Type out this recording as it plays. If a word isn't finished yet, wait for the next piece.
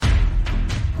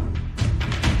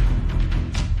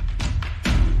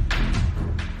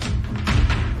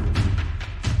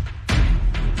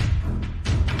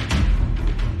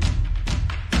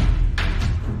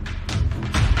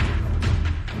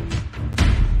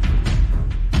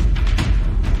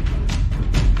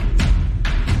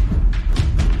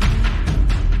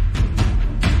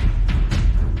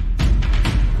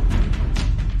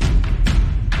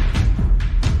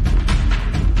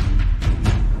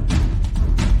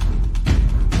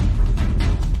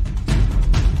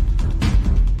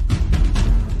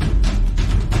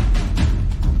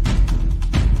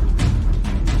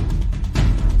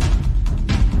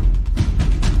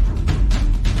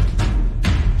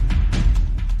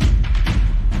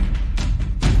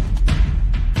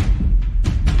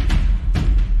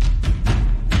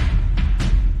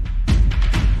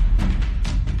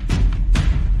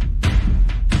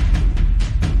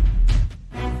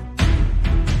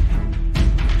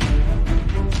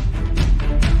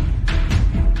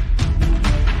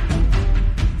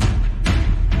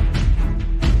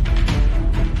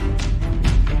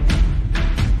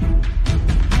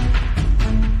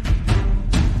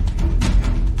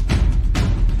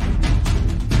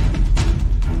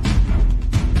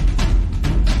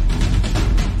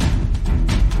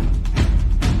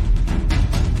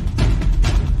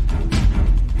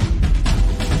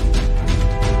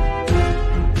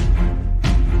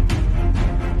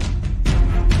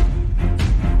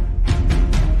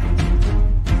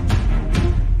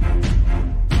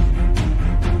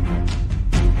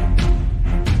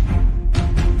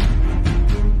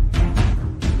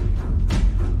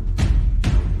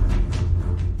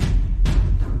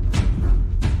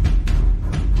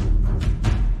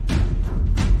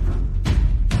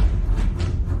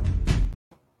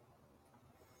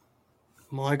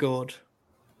My God.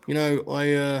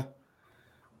 I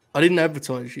didn't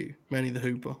advertise you, Manny the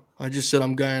Hooper. I just said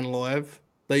I'm going live.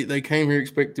 They came here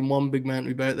expecting one big man to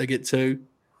be back. They get two.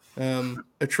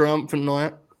 A triumphant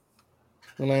night,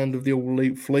 the land of the All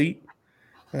Elite Fleet.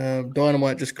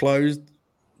 Dynamite just closed.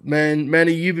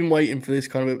 Manny, you've been waiting for this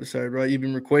kind of episode, right? You've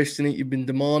been requesting it. You've been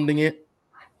demanding it.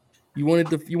 You wanted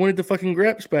the fucking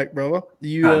Graps back, brother.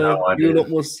 You're a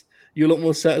lot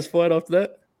more satisfied after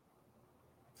that.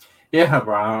 Yeah,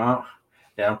 bro.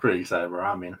 Yeah, I'm pretty excited, bro.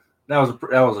 I mean, that was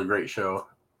a great show,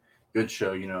 good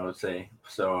show, I'd say.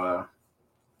 So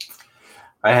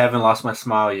I haven't lost my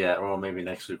smile yet. Well, maybe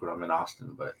next week when I'm in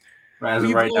Austin, but as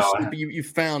of right now, you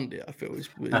found it. I feel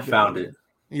I found it.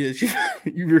 Yes,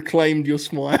 you reclaimed your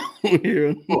smile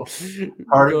here.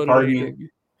 Part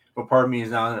of me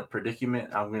is now in a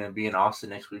predicament. I'm going to be in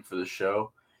Austin next week for the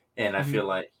show, and I feel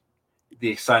like the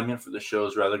excitement for the show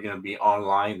is rather going to be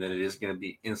online than it is going to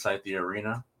be inside the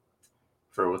arena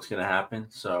for what's going to happen.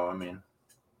 So, I mean,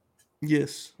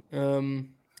 yes,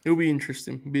 it'll be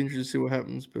interesting. It'll be interesting to see what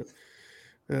happens. But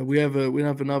we have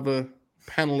another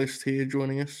panelist here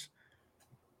joining us.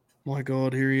 My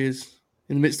God, here he is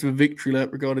in the midst of a victory lap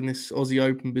regarding this Aussie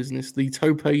Open business. The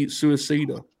Tope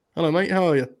Suicida. Hello, mate. How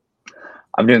are you?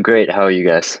 I'm doing great. How are you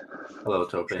guys? Hello,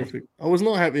 Tope. Perfect. I was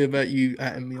not happy about you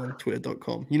atting me on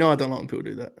Twitter.com. I don't like when people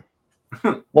do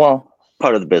that. Well,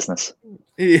 part of the business.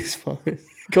 It is fine. It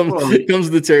comes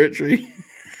with the territory.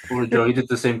 Well, Joe, you did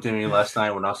the same thing to me last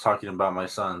night when I was talking about my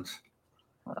sons.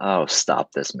 Oh,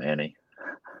 stop this, Manny.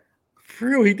 For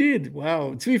real, he did.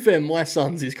 Wow. To be fair, my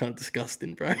son's is kind of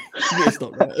disgusting, bro. It's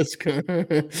not that.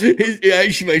 It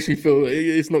actually makes me feel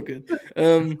it's not good.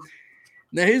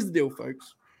 Now, here's the deal,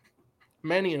 folks.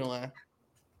 Manny and I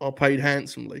are paid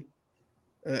handsomely,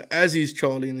 as is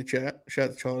Charlie in the chat. Shout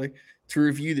out to Charlie, to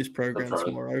review this program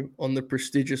tomorrow on the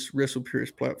prestigious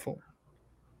WrestlePurist platform.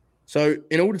 So,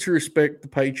 in order to respect the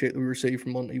paycheck that we receive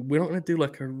from Monty, we're not going to do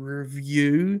like a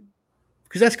review,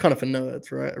 because that's kind of for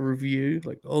nerds, right? A review,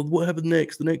 like, oh, what happened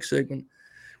next? The next segment.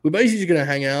 We're basically just going to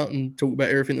hang out and talk about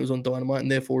everything that was on Dynamite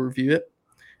and therefore review it.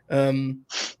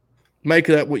 Make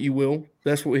of that what you will.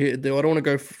 That's what we're here to do. I don't want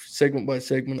to go segment by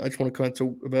segment. I just want to kind of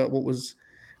talk about what was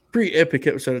a pretty epic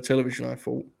episode of television, I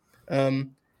thought.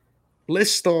 Let's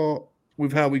start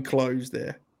with how we closed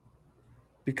there.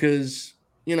 Because,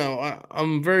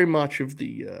 I'm very much of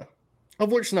the...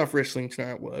 I've watched enough wrestling to know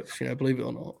how it works, believe it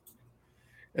or not.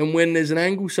 And when there's an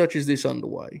angle such as this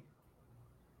underway,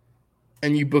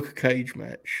 and you book a cage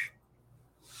match,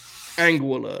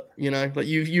 angle alert, like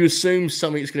you assume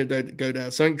something's going to go down,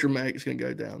 something dramatic is going to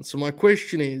go down. So my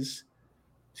question is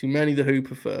to Manny the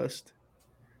Hooper first.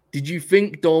 Did you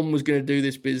think Dom was going to do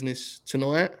this business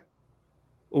tonight,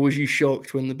 or was you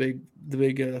shocked when the big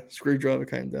screwdriver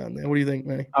came down there? What do you think,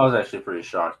 Manny? I was actually pretty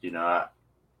shocked. I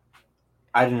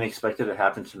didn't expect it to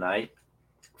happen tonight.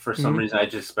 For some reason, I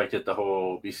just expected the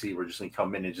whole BC were just going to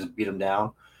come in and just beat them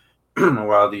down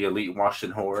while the Elite watched in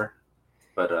horror.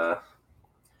 But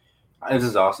this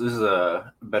is awesome. This is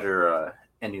a better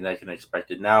ending than I can expect.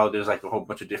 Now there's like a whole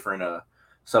bunch of different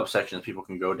subsections people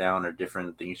can go down, or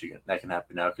different things that can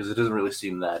happen now, because it doesn't really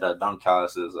seem that Don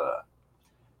Callis is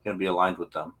going to be aligned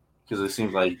with them, because it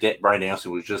seems like Bryan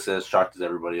Danielson was just as shocked as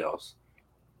everybody else.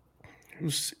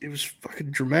 It was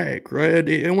fucking dramatic, right?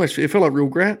 It felt like real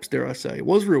graps, dare I say. It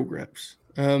was real graps.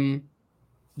 The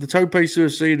Tope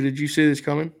Suicida, did you see this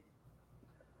coming?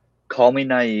 Call me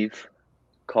naive.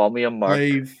 Call me a mark.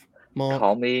 Naive, Mark.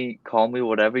 Call me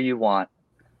whatever you want.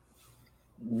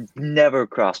 Never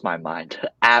crossed my mind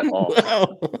at all.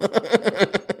 Wow.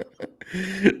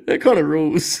 That kind of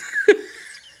rules.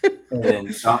 And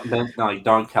then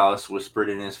Don Callis whispered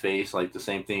in his face like the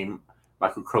same thing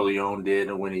Michael Corleone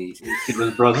did when he killed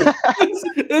his brother.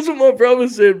 That's what my brother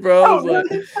said, bro. I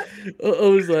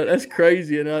was like, that's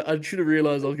crazy. And I should have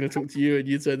realized I was going to talk to you and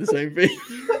you'd say the same thing.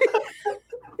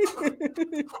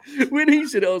 When he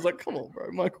said it, I was like, come on,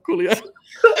 bro, Michael Corleone.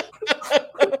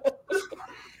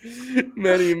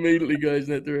 Manny immediately goes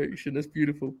in that direction. That's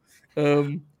beautiful.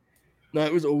 No,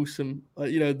 it was awesome.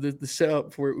 The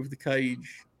setup for it with the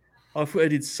cage, I thought they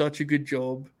did such a good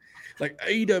job. Like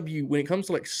AEW, when it comes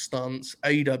to like stunts,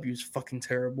 AEW is fucking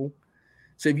terrible.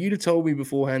 So if you'd have told me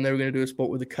beforehand they were going to do a spot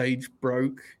where the cage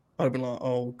broke, I'd have been like,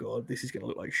 oh God, this is going to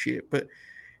look like shit. But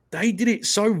they did it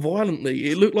so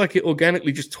violently. It looked like it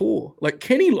organically just tore. Like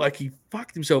Kenny, he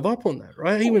fucked himself up on that,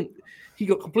 right? He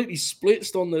got completely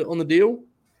splitzed on the deal.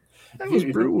 That was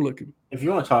brutal looking. If you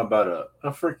want to talk about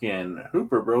a freaking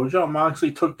Hooper, bro, John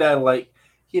Moxley took that like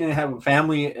he didn't have a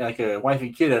family, like a wife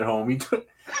and kid at home. He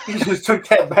just took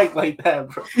that back like that,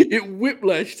 bro. It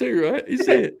whiplash too, right? Is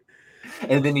it?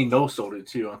 And then he no-sold it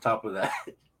too. On top of that,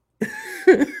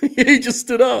 He just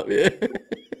stood up. Yeah.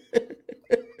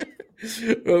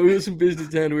 Well, we got some business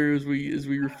down here as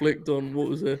we reflect on what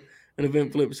was an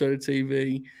eventful episode of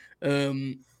TV.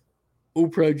 All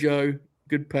Pro Joe,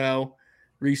 good pal,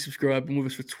 resubscribed, been with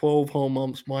us for 12 whole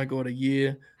months. My God, a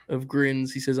year of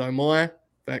grins. He says, "Oh my,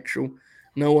 factual."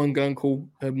 No One Gunkel,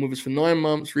 been with us for 9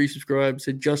 months, resubscribed,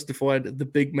 said justified the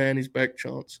big man is back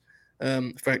chance.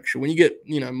 Factual. When you get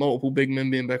multiple big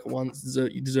men being back at once,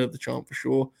 you deserve the chant for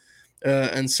sure.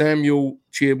 And Samuel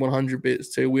cheered 100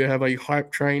 bits too. We have a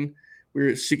hype train. We're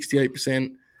at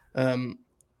 68%.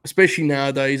 Especially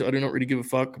nowadays, I do not really give a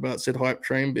fuck about said hype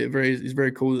train, but it's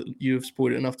very cool that you have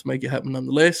supported enough to make it happen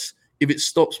nonetheless. If it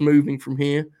stops moving from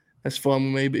here, that's fine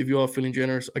with me. But if you are feeling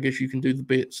generous, I guess you can do the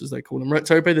bits, as they call them. Right,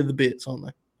 Tope? They're the bits, aren't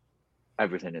they?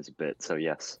 Everything is a bit, so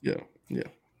yes. Yeah.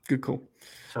 Good call.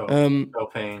 So,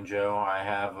 Tope and Joe, I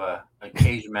have a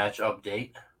cage match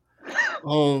update.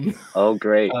 Oh,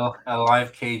 great. A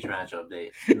live cage match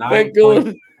update. Thank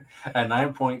God. At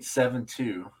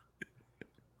 9.72.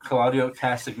 Claudio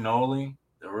Castagnoli,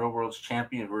 the Real World's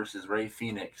champion, versus Rey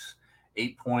Fenix,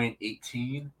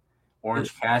 8.18.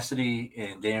 Orange Cassidy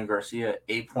and Dan Garcia,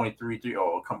 8.33.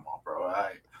 Oh, come on, bro.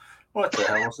 What the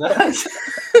hell was that?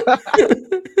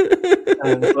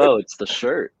 Well, it's the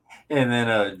shirt. And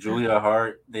then Julia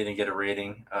Hart, they didn't get a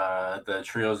rating. The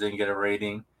trios didn't get a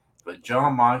rating. But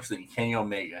John Moxley and Kenny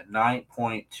Omega,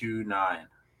 9.29.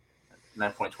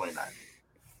 9.29.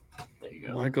 There you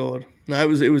go. My God. No, it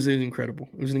was incredible.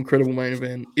 It was an incredible main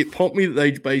event. It popped me that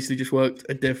they basically just worked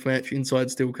a death match inside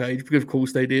steel cage, because of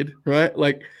course they did, right?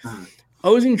 Like, I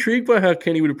was intrigued by how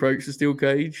Kenny would approach the steel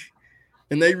cage,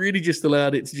 and they really just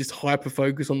allowed it to just hyper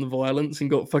focus on the violence and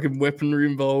got fucking weaponry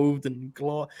involved and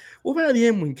glass. What about the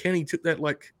end when Kenny took that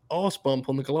like arse bump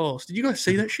on the glass? Did you guys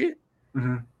see that shit?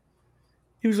 Mm-hmm.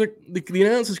 He was like, the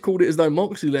announcers called it as though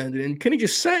Moxley landed, and Kenny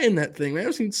just sat in that thing, man. It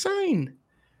was insane.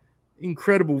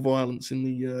 Incredible violence in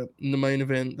the main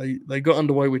event. They got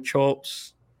underway with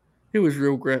chops. It was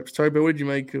real graps. Toby, what did you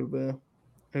make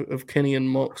of Kenny and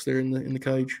Mox there in the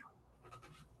cage?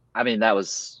 I mean, that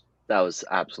was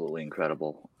absolutely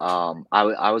incredible.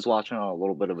 I was watching on a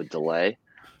little bit of a delay,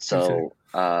 so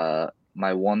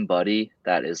my one buddy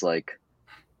that is like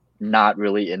not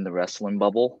really in the wrestling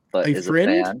bubble, but is a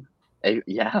fan.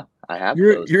 Yeah, I have.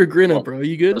 You're a grinner, bro.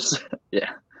 You good?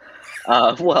 Yeah.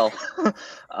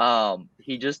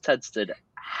 He just texted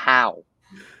how ?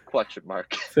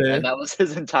 Fair. And that was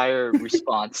his entire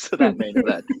response to that main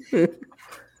event.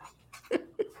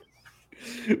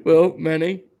 Well,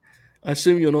 Manny, I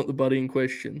assume you're not the buddy in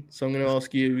question, so I'm going to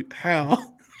ask you how.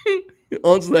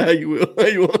 Answer that how you will. How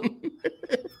you want.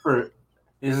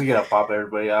 This is gonna pop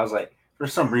everybody. I was like, for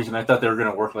some reason, I thought they were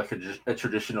gonna work like a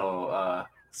traditional.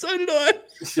 So did I.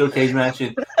 Steel cage match,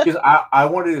 because I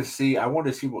wanted to see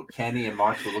what Kenny and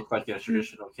Mox would look like in a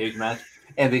traditional cage match,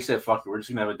 and they said, "Fuck it, we're just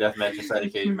gonna have a death match inside a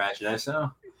cage match." And I said,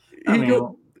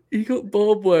 he got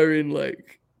barbed wire in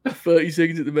like 30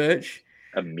 seconds of the match.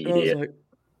 Immediate.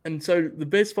 And so the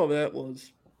best part of that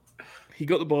was he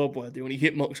got the barbed wire deal and he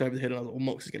hit Mox over the head, and I was like, "Well,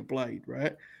 Mox is gonna blade,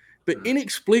 right?" But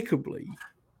inexplicably,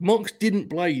 Mox didn't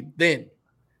blade then.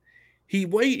 He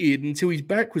waited until his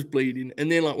back was bleeding, and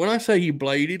then, like, when I say he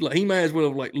bladed, like, he may as well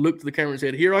have like looked at the camera and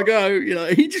said, "Here I go."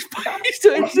 He just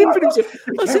zipping himself.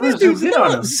 I said, "This dude's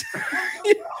nuts."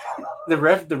 The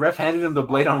ref handed him the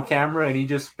blade on camera, and he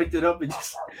just picked it up and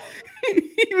just.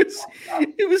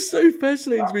 It was so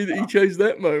fascinating to me that he chose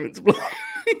that moment to blade.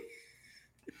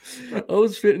 I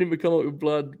was expecting him to come up with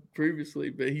blood previously,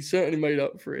 but he certainly made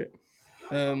up for it.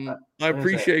 I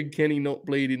appreciate Kenny not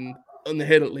bleeding on the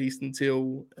head, at least,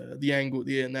 until the angle at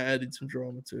the end. That added some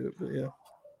drama to it. But yeah,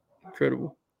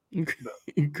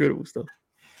 incredible stuff.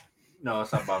 No,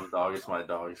 it's not Bob's dog. It's my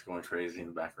dog. It's going crazy in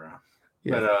the background.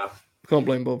 Yeah, but can't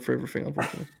blame Bob for everything,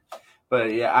 unfortunately.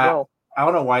 But yeah, I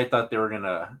don't know why I thought they were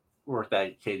gonna work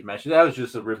that cage match. That was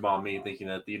just a rib on me, thinking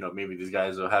that maybe these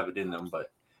guys will have it in them.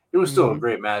 But it was still a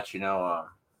great match. My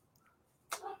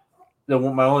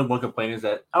only one complaint is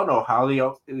that I don't know how they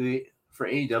for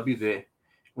AEW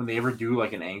when they ever do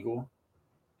like an angle,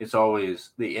 it's always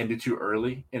they end it too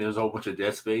early and there's a whole bunch of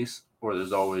dead space, or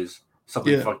there's always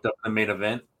something fucked up in the main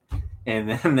event, and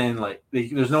then like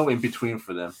there's no in between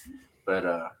for them. But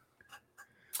I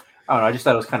don't know. I just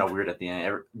thought it was kind of weird at the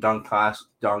end. Don Callis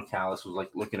was like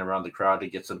looking around the crowd to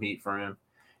get some heat from him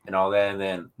and all that, and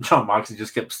then John Moxley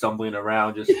just kept stumbling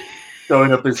around, just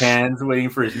throwing up his hands, waiting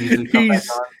for his music to come back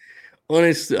on.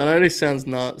 Honestly, I know this sounds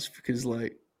nuts because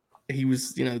like he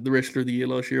was, the wrestler of the year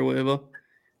last year or whatever.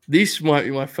 This might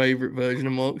be my favorite version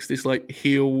of Mox. This like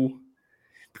heel,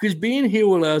 because being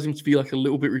heel allows him to be like a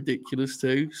little bit ridiculous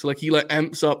too. So like he like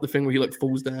amps up the thing where he like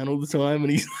falls down all the time,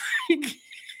 and he's like,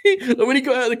 like when he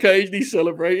got out of the cage and he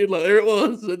celebrated, like there it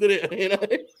was, I did it, you know.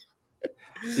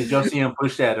 Did y'all see him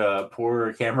push that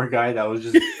poor camera guy that was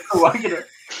just walking?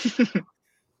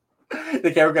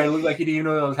 The camera guy looked like he didn't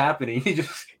even know what was happening.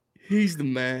 He's the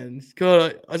man.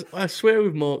 God, I swear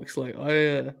with Mox, like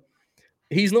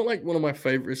he's not like one of my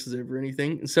favorites as ever or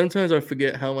anything. And sometimes I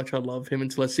forget how much I love him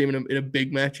until I see him in a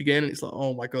big match again, and it's like,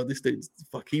 oh my god, this dude's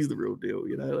he's the real deal,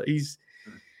 you know. Like he's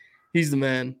the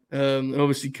man. And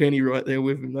obviously Kenny right there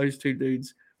with him. Those two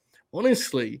dudes.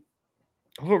 Honestly,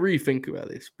 I don't really think about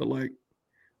this, but like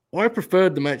I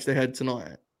preferred the match they had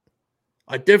tonight.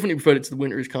 I definitely preferred it to the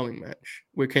Winter is Coming match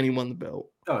where Kenny won the belt.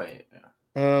 Oh yeah.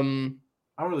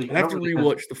 I have to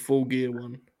rewatch the Full Gear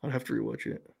one. I'd have to rewatch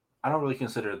it. I don't really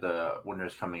consider the Winter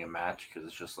is Coming a match because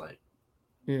it's just like,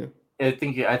 yeah. I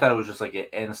thought it was just like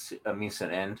a means to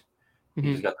an end. Mm-hmm.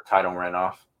 He just got the title and ran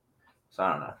off. So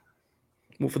I don't know.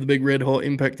 What, for the big red hot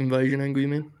Impact Invasion angle, you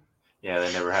mean? Yeah,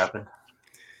 that never happened.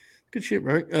 Good shit,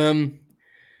 bro.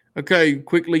 Okay,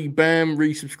 quickly, Bam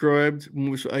resubscribed.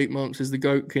 Was for 8 months as the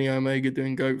GOAT, Kenny Omega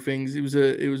doing GOAT things. It was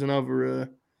another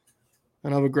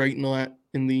great night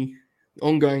in the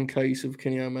ongoing case of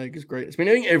Kenny Omega's greatness. I mean,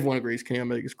 I think everyone agrees Kenny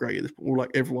Omega's great at this point, or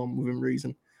like everyone within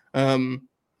reason.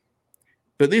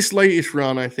 But this latest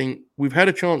run, I think we've had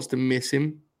a chance to miss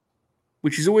him,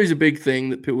 which is always a big thing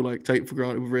that people like take for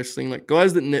granted with wrestling. Like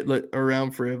guys that are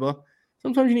around forever,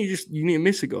 sometimes you need to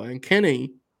miss a guy. And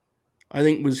Kenny, I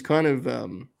think, was kind of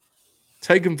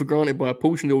taken for granted by a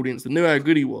portion of the audience that knew how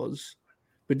good he was,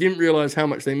 but didn't realize how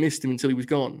much they missed him until he was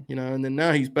gone, you know. And then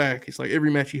now he's back. It's like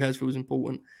every match he has feels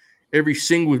important. Every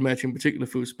singles match in particular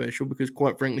feels special because,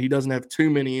 quite frankly, he doesn't have too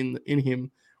many in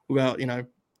him without, you know,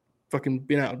 fucking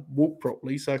being able to walk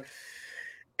properly. So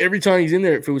every time he's in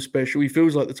there, it feels special. He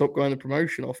feels like the top guy in the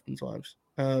promotion oftentimes.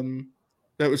 That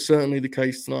was certainly the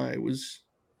case tonight. It was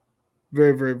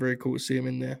very, very, very cool to see him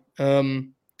in there.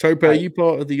 Tope, are you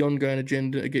part of the ongoing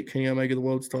agenda to get Kenny Omega the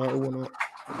world's title or not?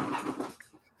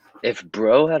 If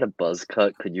Bro had a buzz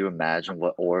cut, could you imagine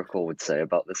what Oracle would say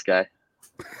about this guy?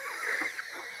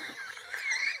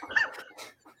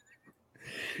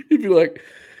 He'd be like,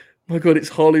 my God, it's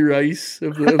Harley Race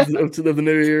of the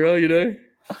new era, you know?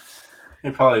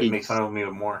 He'd probably make fun of me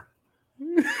more.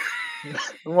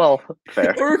 Well,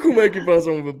 fair. Oracle making fun of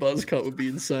someone with a buzz cut would be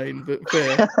insane, but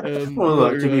fair. Well,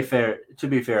 look, to be fair, it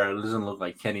doesn't look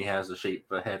like Kenny has the shape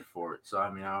of a head for it. So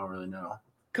I mean, I don't really know.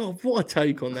 God, what a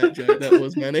take on that joke that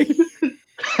was, Manny.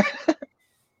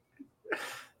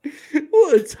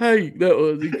 What a take! That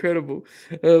was incredible.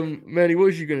 Manny, what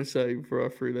was you going to say before I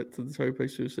threw that to the Tope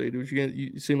suicide?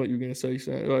 You seemed like you were going to say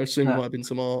something. I assume it might have been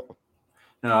some art.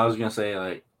 No, I was going to say,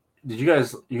 like, did you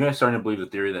guys starting to believe the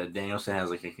theory that Danielson has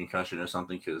like a concussion or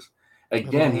something? Because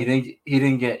again, he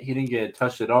didn't get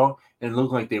touched at all, and it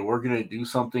looked like they were going to do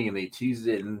something, and they teased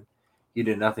it, and he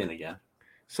did nothing again.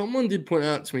 Someone did point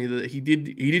out to me that he did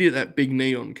hit that big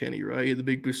knee on Kenny, right? He had the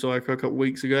big Psycho a couple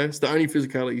weeks ago. It's the only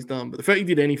physicality he's done. But the fact he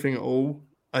did anything at all,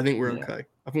 I think we're okay.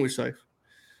 I think we're safe.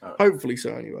 Right. Hopefully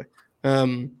so, anyway.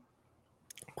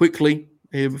 Quickly,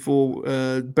 here before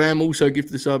Bam also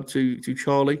gifted the sub to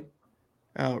Charlie,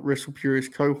 our Wrestle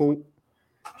Purist cohort.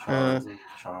 Charlie.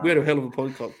 We had a hell of a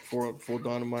podcast before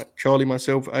Dynamite. Charlie,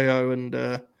 myself, AO,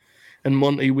 and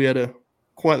Monty, we had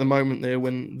quite the moment there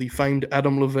when the famed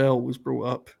Adam Lavelle was brought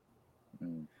up.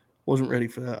 Wasn't ready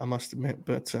for that, I must admit,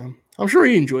 but I'm sure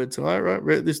he enjoyed it tonight,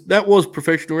 right? That was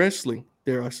professional wrestling,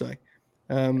 dare I say.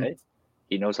 Hey,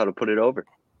 he knows how to put it over.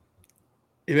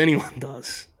 If anyone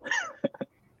does.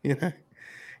 You know?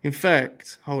 In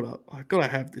fact, hold up. I've got to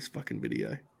have this fucking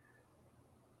video.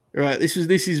 All right, this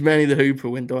is Manny the Hooper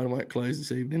when Dynamite closed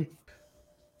this evening.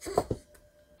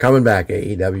 Coming back,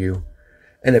 AEW.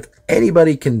 And if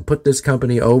anybody can put this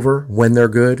company over when they're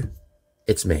good,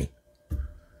 it's me.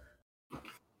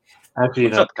 Actually,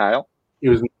 what's up, Kyle? It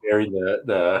was very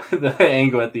the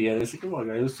angle at the end. It's like, come on,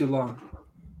 guys, it was too long.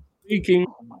 Speaking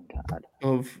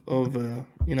of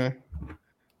you know,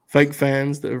 fake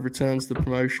fans that have returned to the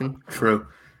promotion. True.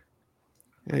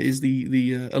 Is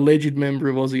the alleged member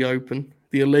of Aussie Open,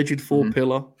 the alleged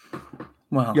four-pillar.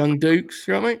 Wow. Young Dukes,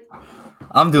 you right, mate?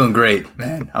 I'm doing great,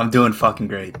 man. I'm doing fucking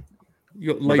great.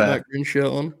 You got late night green shirt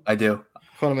on. I do.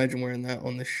 Can't imagine wearing that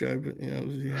on this show, but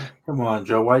yeah. Come on,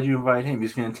 Joe. Why'd you invite him?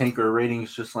 He's gonna tank our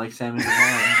ratings just like Sammy Devine.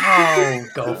 Oh,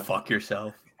 go fuck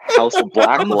yourself. House of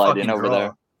Black Light in over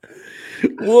there.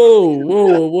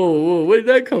 Whoa. Where did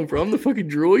that come from? I'm the fucking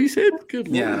draw, you said? Good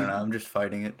lord. Yeah, I don't know. I'm just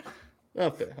fighting it.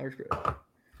 Oh, fair. I respect that.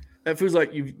 That feels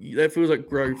like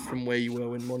growth from where you were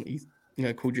when Monty,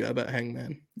 called you out about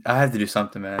Hangman. I had to do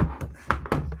something, man.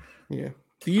 Yeah.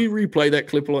 Do you replay that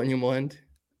clip a lot in your mind?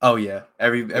 Oh yeah,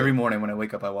 every morning when I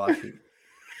wake up, I watch it.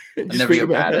 Just never think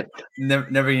get about it.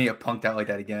 Never gonna get punked out like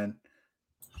that again.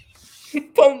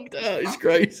 Punked out. It's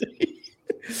crazy.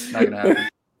 Not gonna happen.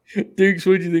 Dukes,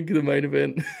 what do you think of the main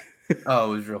event?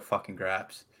 Oh, it was real fucking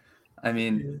graps. I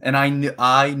mean, and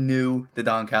I knew the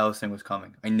Don Callis thing was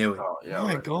coming. I knew it. Oh, yeah,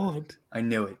 My right. God. I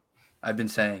knew it. I've been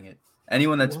saying it.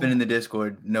 Anyone that's been in the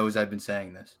Discord knows I've been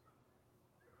saying this.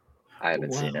 I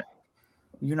haven't seen it.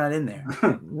 You're not in there.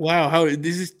 Wow. How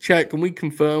this is chat? Can we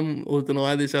confirm or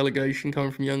deny this allegation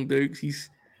coming from Young Dukes? See?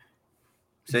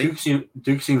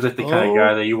 Duke seems like the kind of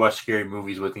guy that you watch scary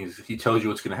movies with. He tells you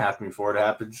what's going to happen before it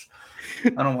happens. I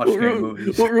don't watch scary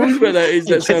movies. What rules about that is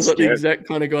that sounds like the exact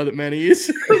kind of guy that Manny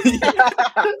is.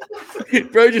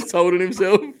 Bro just told on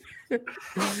himself.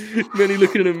 Manny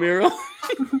looking in a mirror.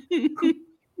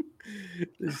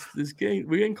 We're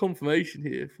getting confirmation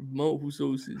here from multiple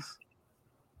sources.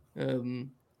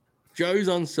 Joe's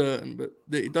uncertain, but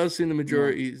it does seem the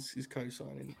majority is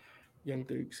co-signing Young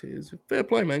Dukes here. So fair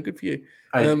play, man. Good for you.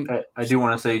 I do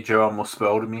want to say Joe almost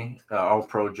spelled me, all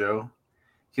pro Joe,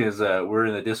 because we're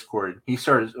in the Discord. He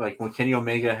started like when Kenny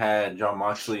Omega had John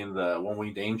Moxley in the One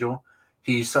Winged Angel.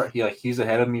 He's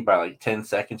ahead of me by like 10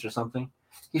 seconds or something.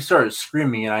 He started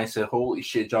screaming, and I said, "Holy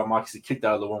shit!" John Moxley kicked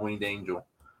out of the One Winged Angel,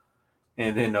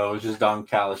 and then it was just Don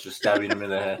Callis just stabbing him in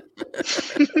the head.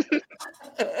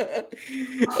 I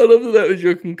love that was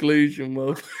your conclusion.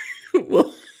 While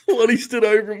he stood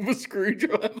over him for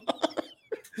screwdriver.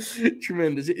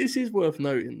 Tremendous. This is worth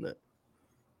noting that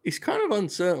it's kind of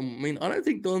uncertain. I mean, I don't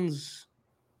think Don's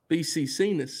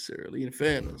BCC necessarily, in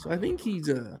fairness. I think he's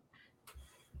up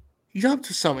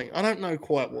to something. I don't know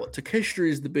quite what. Takeshita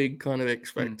is the big kind of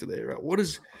X factor there, right? What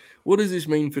does this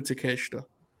mean for Takeshita?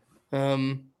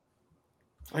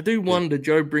 I do wonder.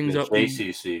 Joe brings up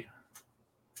JCC.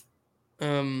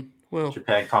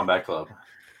 Japan Combat Club.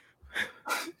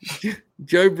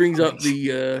 Joe brings up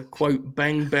the quote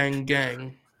 "bang bang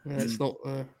gang." That's not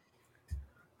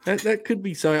that could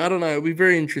be something. I don't know. It'll be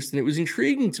very interesting. It was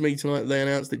intriguing to me tonight. They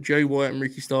announced that Jay White and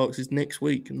Ricky Starks is next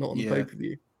week and not on the pay per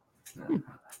view.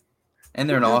 And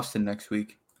they're in Austin next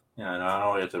week. Yeah, no, I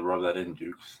know you have to rub that in,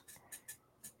 Dukes.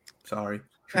 Sorry,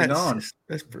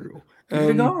 that's brutal.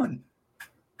 You're gone.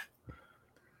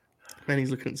 Man,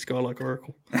 he's looking at the sky like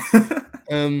Oracle.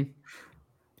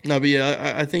 No, but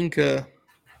yeah, I think. What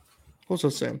was I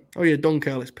saying? Oh yeah, Don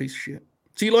Callis, piece of shit.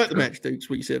 So you like the match, Dukes?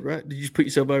 What you said, right? Did you just put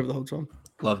yourself over the whole time?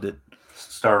 Loved it.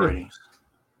 Star ratings.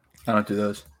 I don't do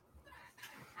those.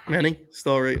 Manny,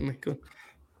 star rating me. Good.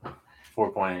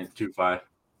 4.25.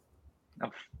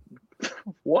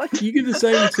 What? You give the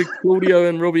same to Claudio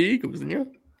and Robbie Eagles, didn't you?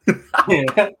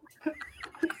 Yeah.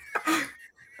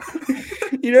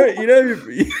 you know.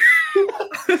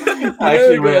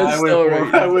 Actually, I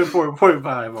went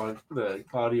 4.5 on the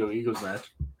Claudio Eagles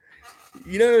match.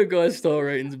 You know a guy's star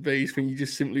rating's a beast when you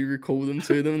just simply recall them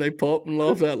to them and they pop and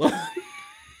laugh out loud.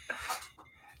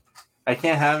 I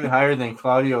can't have it higher than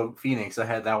Claudio Phoenix. I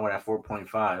had that one at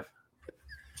 4.5.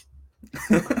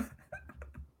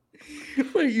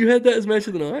 Wait, you had that as match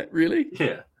of the night? Really?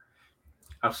 Yeah.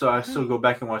 I still go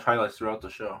back and watch highlights throughout the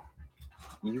show.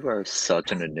 You are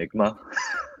such an enigma.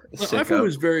 I thought it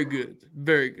was very good.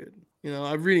 Very good. You know,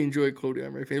 I really enjoyed Claudio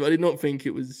and Ray. I did not think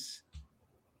it was...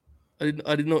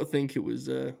 I did not think it was...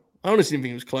 I honestly didn't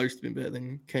think it was close to being better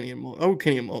than Kenny and Mox. Oh,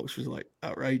 Kenny and Mox was like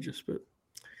outrageous, but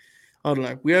I don't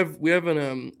know. We have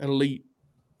an elite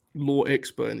law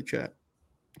expert in the chat,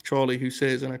 Charlie, who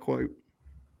says, and I quote,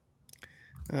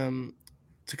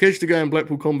 Takeshita going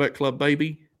Blackpool Combat Club,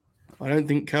 baby. I don't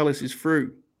think Callis is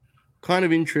through. Kind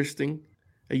of interesting.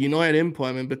 A United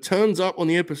Empire member turns up on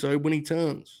the episode when he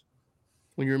turns.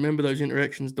 When you remember those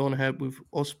interactions Don had with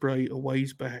Ospreay a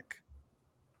ways back.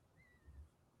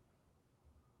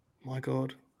 My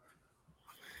God.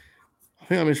 I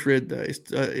think I misread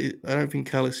that. I don't think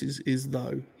Callis is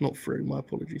though. Not through. My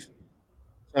apologies.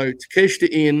 So Takeshita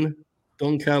in,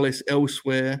 Don Callis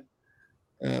elsewhere.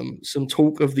 Some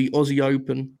talk of the Aussie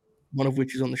Open, one of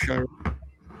which is on the show.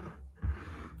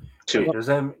 Wait, does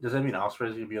that mean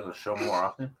Ospreay's gonna be on the show more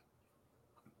often?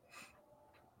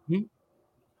 I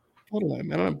don't know,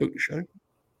 man. I don't book the show.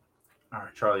 All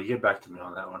right, Charlie, get back to me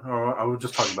on that one. Or I will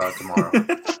just talk about it tomorrow.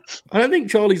 I don't think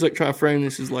Charlie's like trying to frame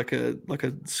this as like a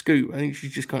scoop. I think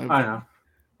she's just kind of. I know.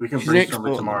 We can brainstorm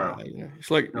it tomorrow. That, you know?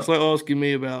 It's like asking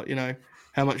me about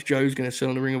how much Joe's going to sell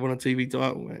in the Ring of Honor TV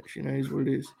title match. Is what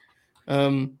it is.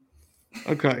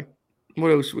 Okay.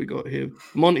 What else have we got here?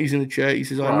 Monty's in the chat. He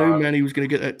says, I knew Manny was going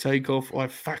to get that takeoff. I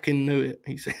fucking knew it,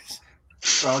 he says.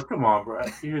 Bro, come on, bro.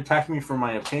 You're attacking me for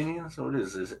my opinion. So what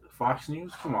is this? Fox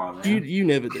News? Come on, man. You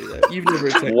never do that. You've never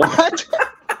attacked me. What?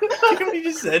 What you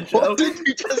just said, Joe? What did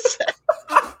you just say?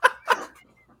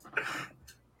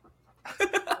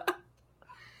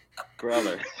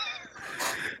 Brother.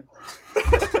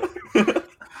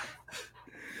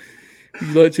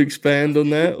 You'd like to expand on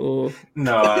that, or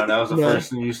No, that was the No.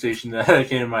 first news station that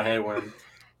came in my head when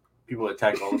people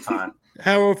attack all the time.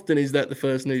 how often is that the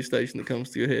first news station that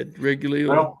comes to your head? Regularly,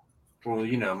 or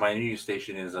Well, my news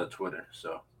station is Twitter,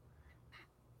 so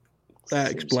that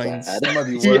Seems explains. bad. That might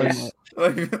be Yeah.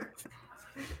 worse.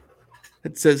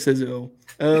 It says it all.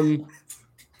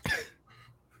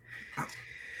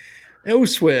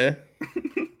 Elsewhere,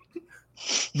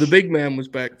 the big man was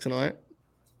back tonight.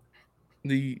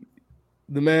 The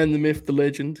man, the myth, the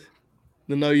legend,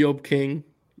 the no yob king,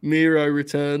 Miro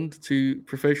returned to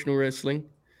professional wrestling.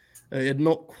 It had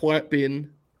not quite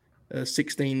been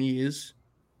 16 years,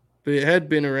 but it had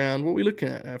been around. What are we looking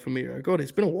at now for Miro? God,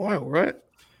 it's been a while, right?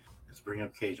 let's bring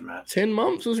up cage match. 10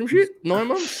 months or some shit? 9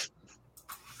 months?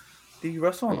 Did you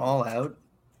wrestle on All Out?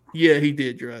 Yeah, he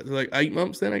did. You're right. Like 8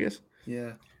 months then, I guess.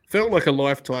 Yeah. Felt like a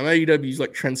lifetime. AEW's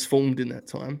like transformed in that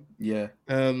time. Yeah.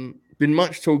 Been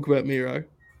much talk about Miro,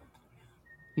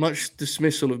 much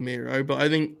dismissal of Miro, but I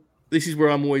think this is where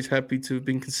I'm always happy to have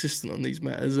been consistent on these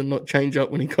matters and not change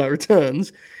up when Ikai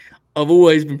returns. I've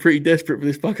always been pretty desperate for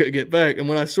this fucker to get back, and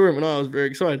when I saw him, and I was very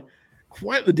excited.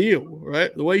 Quite the deal,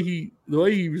 right? The way he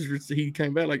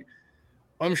came back, like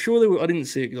I'm sure there were. I didn't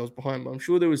see it because I was behind, but I'm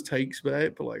sure there was takes about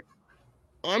it. But like,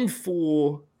 I'm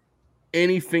for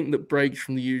anything that breaks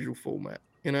from the usual format,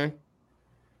 you know?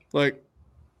 Like,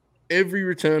 every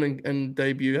return and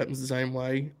debut happens the same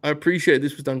way. I appreciate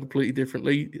this was done completely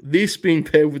differently. This being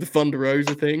paired with the Thunder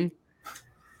Rosa thing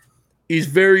is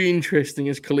very interesting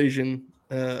as Collision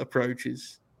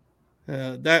approaches.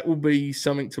 That will be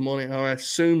something to monitor. I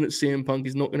assume that CM Punk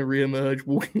is not going to reemerge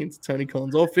walking into Tony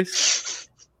Khan's office,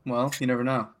 Well, you never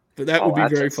know. but that would be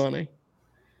very Access. funny.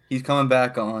 He's coming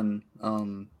back on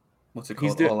what's it He's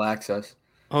called? do- All Access.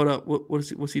 Hold up, what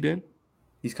is it? What's he doing?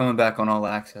 He's coming back on All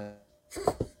Access.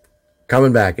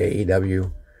 Coming back,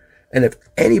 AEW. And if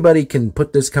anybody can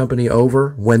put this company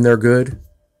over when they're good,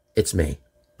 it's me.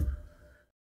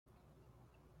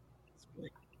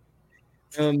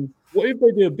 What if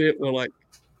they do a bit where, like,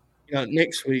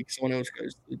 next week someone else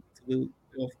goes to the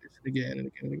office again and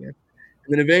again and again, and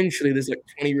then eventually there's like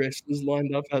 20 wrestlers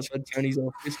lined up outside Tony's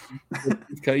office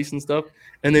with case and stuff,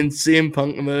 and then CM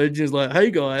Punk emerges like,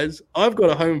 "Hey guys, I've got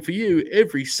a home for you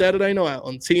every Saturday night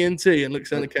on TNT," and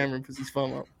looks down the camera and puts his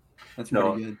thumb up. That's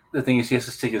No, pretty good. the thing is, he has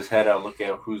to stick his head out, look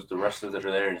at who's the wrestlers that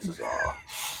are there, and he says,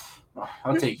 "Oh,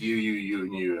 I'll take you,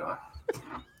 and you."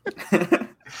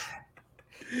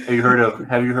 Have you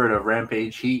heard of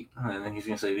Rampage Heat? And then he's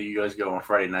gonna say that you guys go on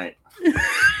Friday night.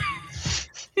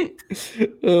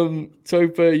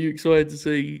 Tope, are you excited to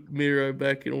see Miro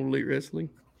back in All Elite Wrestling?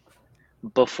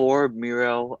 Before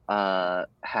Miro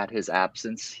had his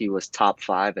absence, he was top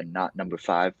 5 and not number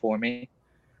 5 for me.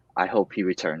 I hope he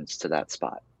returns to that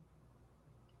spot.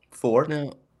 4?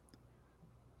 Now,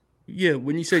 yeah,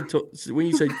 when you say top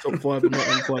 5 and not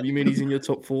number 5, you mean he's in your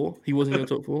top 4? He was in your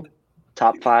top 4?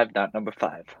 Top 5, not number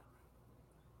 5.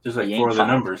 Just like He 4 ain't of the 5.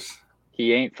 numbers.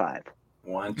 He ain't 5,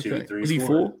 1, 2, Okay. 3, Was he 4.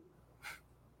 4?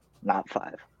 not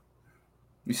 5.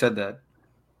 You said that.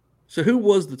 So who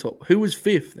was the top? Who was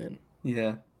 5th then?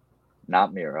 Yeah.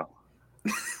 Not Miro.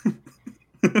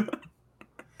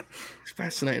 It's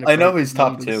fascinating. I know about his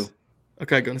top numbers. 2.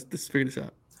 Okay, go on. Let's figure this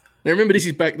out. Now remember, this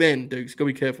is back then, Dukes. Gotta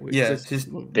be careful. here, 'cause Yeah, that's-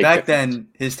 Big back difference. then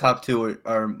his top 2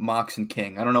 are Mox and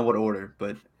King. I don't know what order,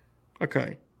 but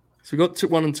Okay, so we got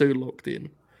 1 and 2 locked in.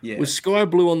 yeah. Was Sky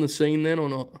Blue on the scene then or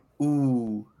not?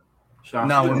 Ooh. Sean's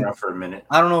No, been when- around for a minute.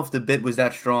 I don't know if the bit was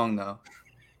that strong though.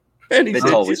 Manny It's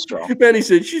said, always strong. Manny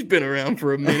said she's been around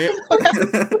for a minute.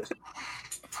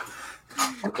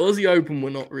 Aussie Open were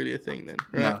not really a thing then,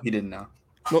 right? No, he didn't know.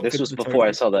 Not This for was the before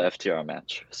I Tokyo. saw the FTR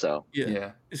match. So Yeah,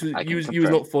 Yeah. This was, I you can was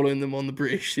confirm. not following them on the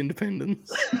British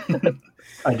independence.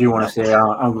 I do want to say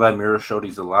I'm glad Miro showed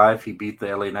he's alive. He beat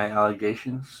the LA Knight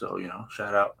allegations, so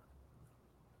shout out.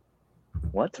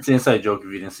 what? It's an inside joke if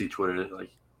you didn't see Twitter.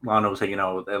 Like Lana was hanging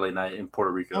out with LA Knight in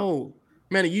Puerto Rico. Oh,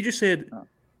 Manny, you just said Oh.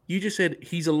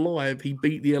 he's alive. He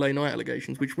beat the LA Knight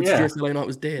allegations, which would Yeah. suggest LA Knight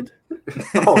was dead.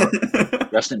 Oh,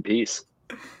 Rest in peace.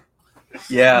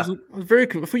 Yeah. I was very.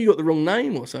 I thought you got the wrong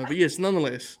name or something. But yes,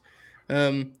 nonetheless,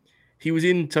 he was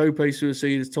in Tope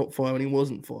Suicide's top 5 and he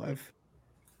wasn't 5.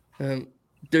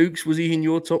 Dukes, was he in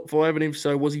your top 5? And if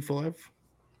so, was he 5?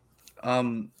 I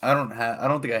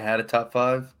don't think I had a top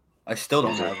 5. I still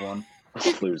don't have one.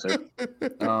 Loser.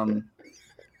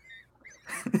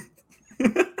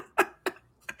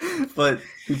 But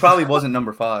he probably wasn't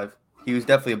number 5. He was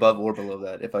definitely above or below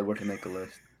that if I were to make a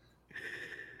list.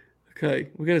 Okay,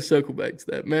 we're going to circle back to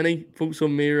that. Manny, thoughts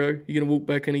on Miro? You going to walk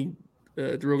back any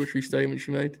derogatory statements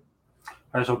you made?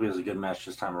 I just hope it was a good match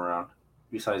this time around.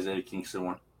 Besides the Eddie Kingston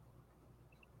one.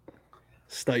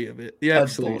 State of it. The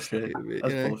That's absolute bullshit. state of it.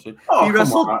 That's you know? bullshit. Oh, he come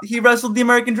wrestled. on. He wrestled the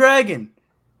American Dragon.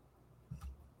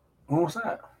 When was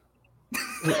that?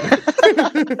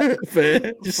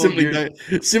 Fair. Just Full simply year.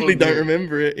 don't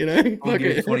remember it, you know? Full Fuck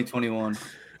year it. 2021.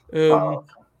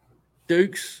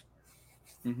 Dukes,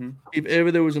 Mm-hmm. if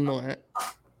ever there was a night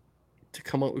to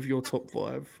come up with your top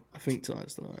 5, I think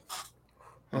tonight's the night.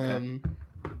 Okay.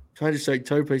 Can I just say,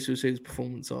 Tope Suicide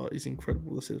performance art is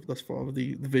incredible thus far with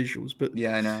the visuals. But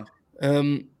Yeah, I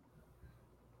know.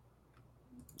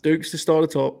 Dukes to start the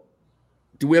top.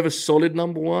 Do we have a solid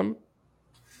number 1?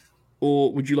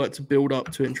 Or would you like to build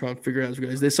up to it and try and figure out as we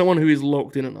go? Is there someone who is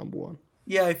locked in at number 1?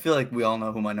 Yeah, I feel like we all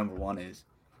know who my number 1 is.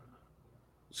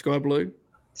 Sky Blue?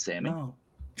 Sammy. No.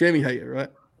 Jamie Hayter, right?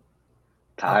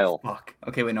 Kyle. Oh, fuck.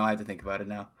 Okay, wait, no, I have to think about it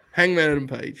now. Hangman Adam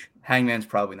Page. Hangman's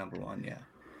probably number 1, yeah.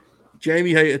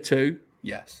 Jamie Hayter 2.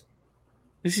 Yes.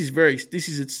 This is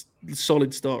a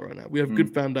solid start right now. We have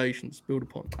good foundations to build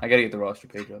upon. I gotta get the roster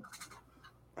page up.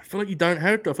 I feel like you don't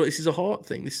have to. I feel like this is a heart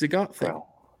thing. This is a gut thing. Bro.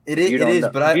 It is, You don't know-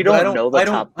 but I you but I don't know the I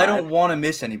top I don't 5. want to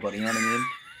miss anybody. You know what I mean?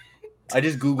 I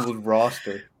just googled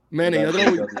roster. Manny, I don't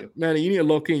know. AEW. Manny, you need to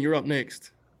lock in. You're up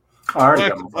next. I already I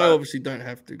got my 5. obviously don't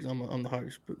have to because I'm the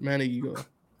host. But Manny, you got.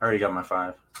 I already got my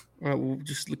 5. All right, we'll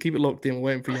just keep it locked in. We're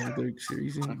waiting for Young Duke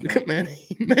series. Look Okay. at Manny.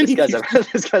 This Manny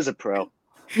guy's a pro.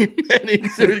 Manny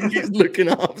keeps looking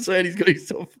up, saying he's got his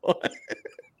top 5.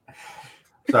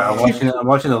 Sorry, I'm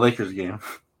watching the Lakers game.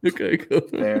 Okay, cool.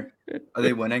 There. Are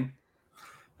they winning?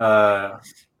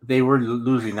 They were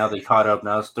losing. Now they caught up.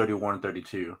 Now it's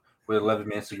 31-32 with 11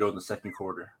 minutes to go in the second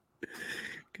quarter.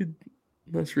 Good.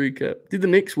 Nice recap. Did the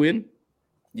Knicks win?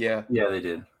 Yeah. Yeah, they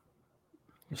did.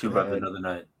 It's about another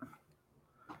night.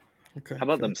 Okay. How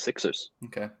about fair. them Sixers?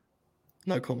 Okay.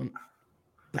 No comment.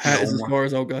 The hat is as far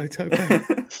as I'll go. Tope.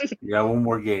 Yeah, one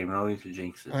more game. No need to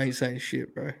jinx it. I ain't saying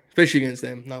shit, bro. Especially against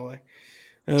them. No way.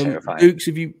 Terrifying. Dukes,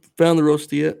 have you found the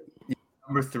roster yet?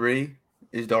 Number 3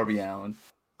 is Darby Allin.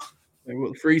 We've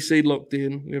got the 3 seed locked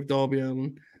in. We have Darby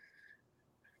Allin.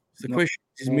 So the No. question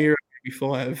is Miro maybe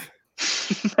 5?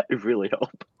 I really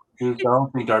hope. Dude, I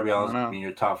don't think Darby Allin's I don't going to be in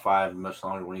your top 5 much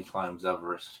longer when he climbs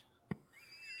Everest.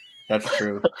 That's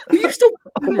true. Will you stop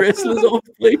putting wrestlers off,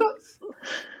 please?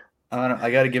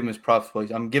 I got to give him his props,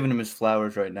 please. I'm giving him his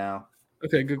flowers right now.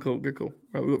 Okay, good call, good call.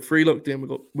 Right, we've got 3 locked in.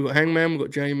 We've got Hangman, we've got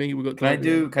Jamie, we've got. Can I Darby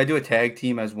Allin. do a tag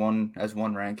team as one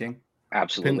ranking?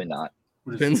 Absolutely not.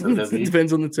 Depends on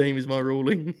the team. Is my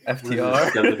ruling.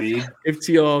 FTR. WWE.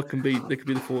 FTR they could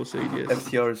be the 4 seed. Yes,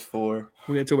 FTR is 4.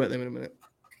 we're gonna talk about them in a minute.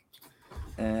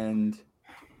 And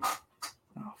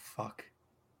oh fuck.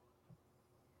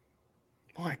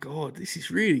 My God, this is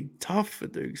really tough for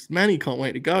Dukes. Manny can't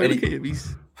wait to go. Eddie- Look at him.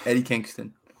 He's Eddie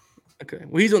Kingston. okay.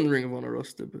 Well, he's on the Ring of Honor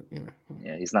roster, but you know.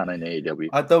 Yeah, he's not in AEW.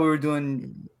 I thought we were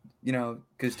doing,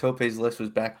 because Tope's list was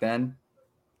back then.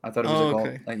 I thought it was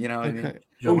okay. what I mean? Okay.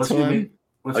 Joe, Full what's gonna time. be-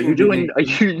 what's Are gonna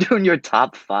you be doing your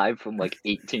top 5 from like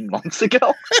 18 months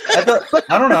ago?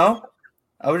 I don't know.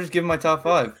 I was just giving my top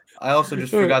 5. I also just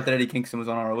Sure. forgot that Eddie Kingston was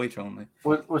on ROH only.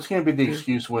 What's going to be the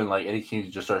excuse when like Eddie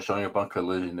Kingston just starts showing up on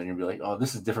Collision? Then you'll be like, "Oh,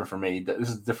 this is different from me. This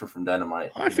is different from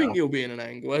Dynamite." I think you'll be in an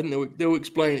angle. I think they'll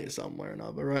explain it somewhere or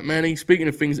another, right, Manny? Speaking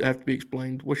of things that have to be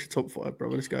explained, what's your top 5, bro?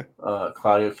 Let's go.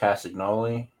 Claudio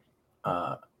Castagnoli,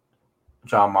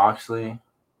 John Moxley,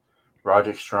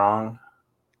 Roderick Strong,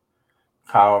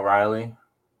 Kyle O'Reilly,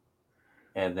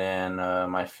 and then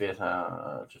my 5th.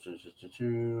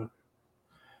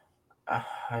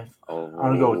 I'm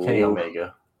gonna go with Kenny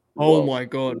Omega. Oh Whoa. my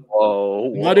God!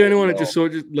 Whoa! Am I the only one that just saw?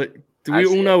 Just like, do we I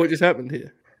all see know it. what just happened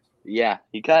here, Yeah,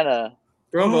 you kind of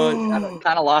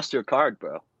lost your card,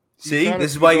 bro. See, kinda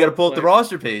this is why you got to forgot, pull up the like-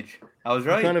 roster page. I was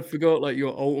I right. kind of forgot like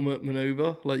your ultimate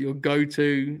maneuver, like your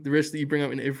go-to, the rest that you bring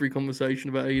up in every conversation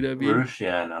about AEW. Roosh,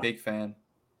 yeah, no. Big fan.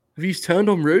 Have you turned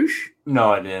on Roosh?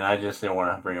 No, I didn't. I just didn't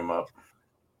want to bring him up.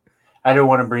 I didn't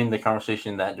want to bring the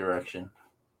conversation in that direction.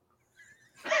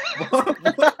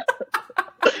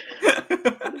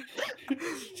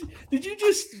 Did you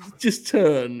just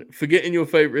turn forgetting your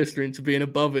favorite wrestler into being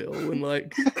above it all and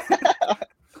like?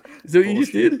 Is that what you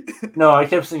just did? No, I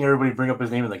kept seeing everybody bring up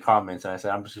his name in the comments, and I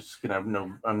said,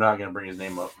 I'm not gonna bring his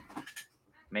name up.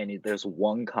 Manny, there's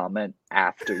one comment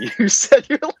after you said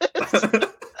your list.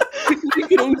 You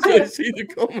can also see the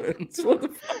comments. What the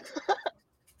fuck?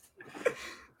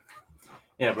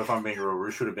 Yeah, but if I'm being real,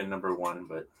 Roosh should have been number 1,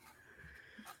 but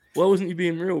Why wasn't you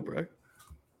being real, bro?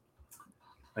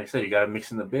 Like I said, you got to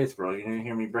mix in the bits, bro. You didn't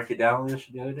hear me break it down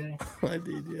the other day? I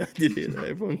did, yeah. I did hear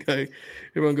that.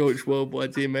 Everyone go watch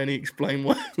Worldwide. Dear Manny, explain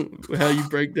how you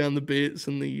break down the bits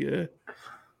and the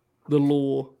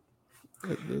law,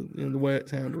 the way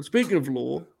it's handled. Speaking of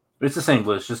law, It's the same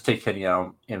list. Just take Kenny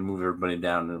out and move everybody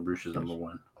down, and Bruce is number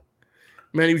one.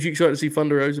 Manny, was you excited to see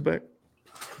Thunder Rosa back?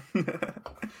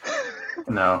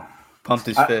 No. Pumped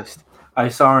his fist. I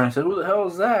saw her and said, "Who the hell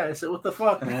is that?" I said, "What the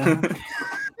fuck, man?"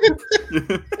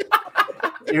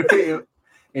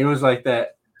 It was like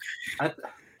that.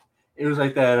 It was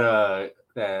like that.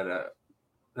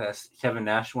 That Kevin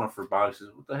Nash one for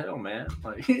boxes. What the hell, man?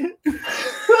 Like, you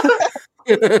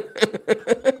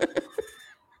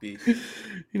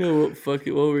know what? Fuck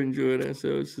it. While we're enjoying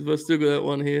ourselves, I still got that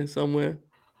one here somewhere.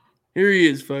 Here he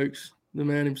is, folks. The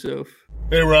man himself.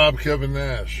 Hey, Rob, Kevin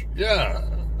Nash. Yeah,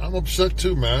 I'm upset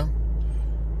too, man.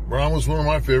 Braun was one of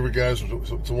my favorite guys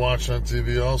to watch on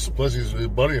TV also. Plus, he's a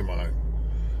buddy of mine.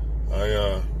 I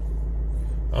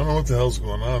don't know what the hell's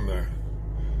going on there.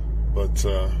 But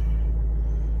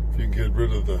if you can get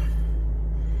rid of the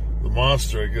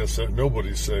monster, I guess that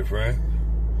nobody's safe, right?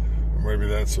 Or maybe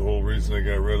that's the whole reason they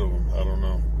got rid of him. I don't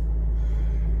know.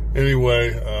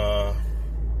 Anyway,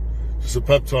 just a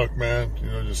pep talk, man. You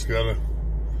know, just gotta...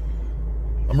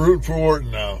 I'm rooting for Orton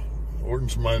now.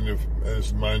 Orton's my new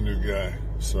guy.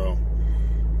 So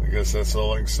I guess that's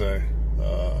all I can say.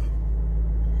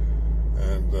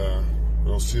 And I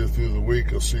don't see you through the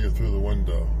week. I'll see you through the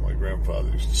window. My grandfather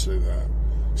used to say that.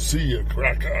 See ya,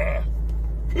 cracker.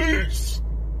 Peace.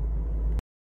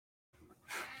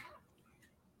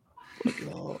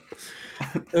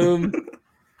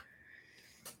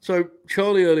 So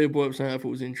Charlie earlier brought up something I thought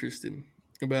was interesting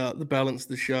about the balance of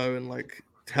the show and like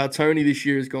how Tony this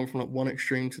year has gone from like one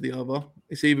extreme to the other.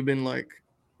 It's either been like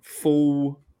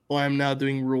full I am now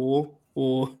doing Raw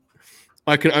or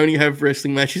I can only have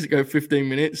wrestling matches that go 15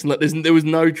 minutes. And like there was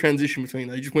no transition between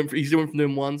that. He just went from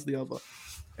doing one to the other.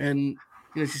 And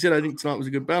you know, she said I think tonight was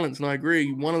a good balance, and I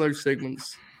agree. One of those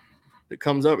segments that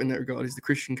comes up in that regard is the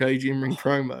Christian Cage in-ring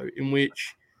promo, in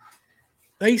which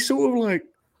they sort of like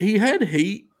he had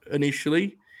heat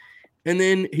initially, and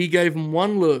then he gave them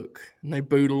one look and they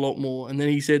booed a lot more. And then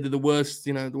he said that the worst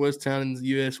town in the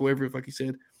US, whatever the fuck he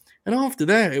said. And after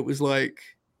that, it was like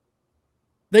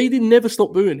they never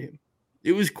stop booing him.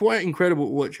 It was quite incredible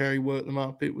to watch how he worked them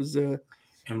up. It was MJF,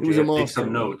 it was a master.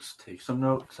 Take some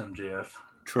notes, MJF.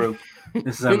 True.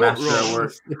 This is a master at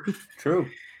work. True.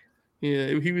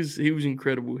 Yeah, he was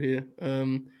incredible here.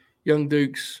 Young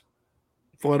Dukes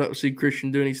fired up to see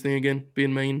Christian doing his thing again,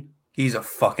 being mean. He's a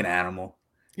fucking animal.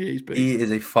 Yeah, he's beast. He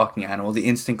is a fucking animal. The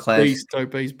instant class. Beast,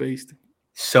 Tope's beast.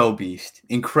 So beast.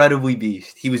 Incredibly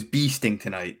beast. He was beasting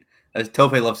tonight. As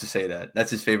Tope loves to say that.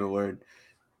 That's his favorite word.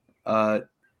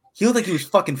 He looked like he was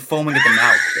fucking foaming at the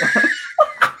mouth.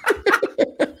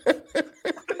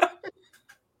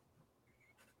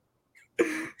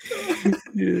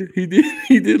 Yeah,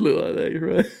 he did look like that,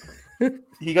 you're right.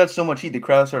 He got so much heat, the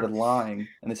crowd started lying,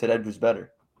 and they said Edge was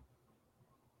better.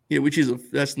 Yeah,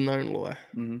 that's the known lie.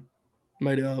 Mm-hmm.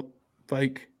 Made it up,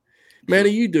 fake. Manny,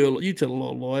 you tell a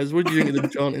lot of lies. What did you think of the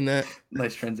John in that?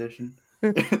 Nice transition.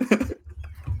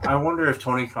 I wonder if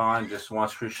Tony Khan just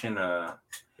wants Christian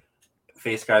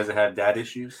face guys that have dad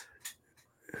issues.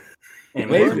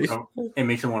 And it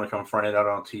makes him want to confront it out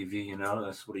on TV, you know?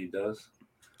 That's what he does.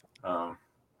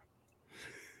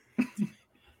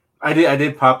 I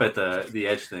did pop at the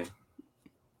Edge thing.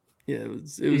 Yeah, it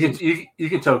was. You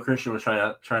can tell Christian was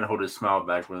trying to hold his smile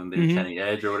back when they were chanting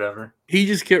Edge or whatever. He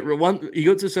just kept he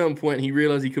got to a certain point and he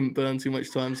realized he couldn't burn too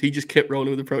much time, so he just kept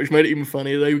rolling with the approach, made it even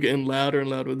funnier. They were getting louder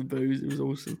and louder with the boos. It was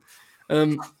awesome.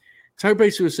 Tope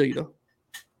Suicida.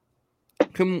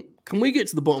 Can we get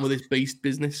to the bottom of this beast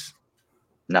business?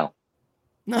 No.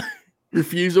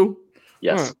 Refusal?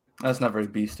 Yes. Right. That's not very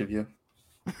beast of you.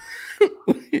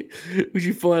 Was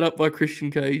you fired up by Christian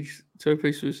Cage, Tope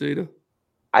Suicida?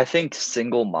 I think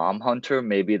single mom hunter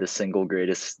may be the single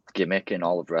greatest gimmick in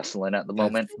all of wrestling at the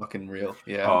moment. That's fucking real.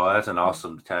 Yeah. Oh, that's an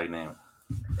awesome tag name.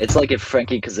 It's like if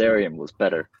Frankie Kazarian was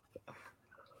better.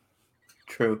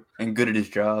 True. And good at his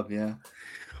job, yeah.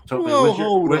 So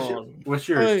what's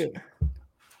your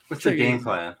game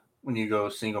plan when you go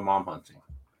single mom hunting?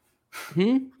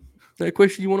 That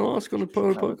question you want to ask on the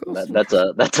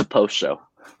podcast? That's a post show.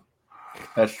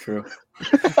 That's true.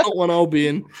 Not one I'll be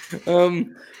in.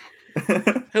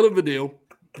 Hell of a deal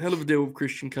with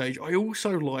Christian Cage. I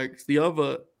also liked the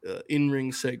other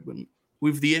in-ring segment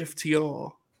with the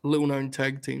FTR, little-known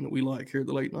tag team that we like here at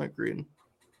the Late Night Grin.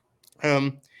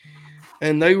 And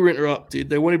they were interrupted.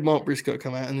 They wanted Mark Briscoe to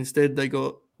come out, and instead they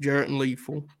got Jarrett and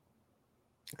Lethal.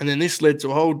 And then this led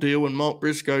to a whole deal when Mark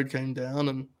Briscoe came down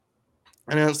and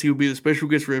announced he would be the special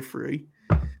guest referee.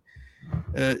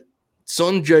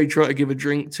 Sonjay tried to give a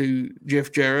drink to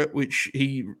Jeff Jarrett, which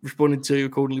he responded to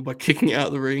accordingly by kicking it out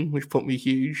of the ring, which popped me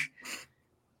huge.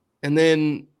 And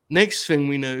then next thing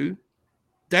we knew,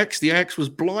 Dax the Axe was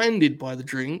blinded by the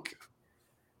drink.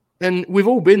 And we've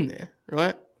all been there,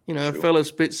 right? You know, a fella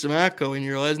spits some alcohol in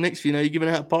your eyes. Next thing you know, you're giving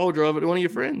out a pile driver to one of your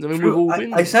friends. I mean, we've all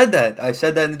been there. I said that. I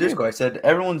said that in the Discord. I said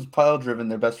everyone's pile driven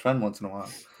their best friend once in a while.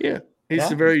 Yeah.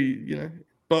 It's a very, you know,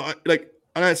 but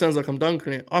I know it sounds like I'm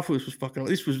dunking it. I thought this was fucking.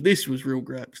 This was real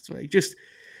grabs to me. Just,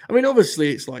 I mean,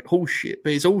 obviously it's like horse shit,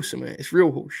 but it's awesome, man. It's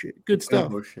real horse shit. Good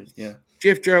stuff. Bullshit, yeah.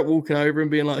 Jeff Jarrett walking over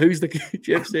and being like,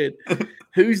 Jeff said,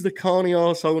 who's the carny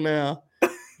asshole now?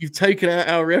 You've taken out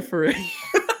our referee.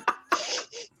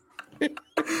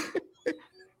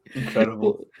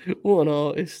 Incredible. What an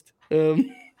artist.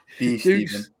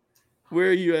 Steven. Where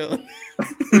are you at?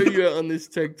 Where are you at on this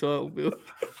tag title, Bill?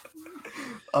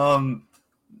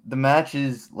 The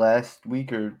matches last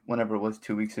week or whenever it was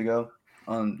 2 weeks ago,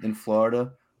 in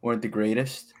Florida weren't the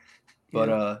greatest,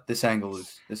 but this angle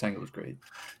was great.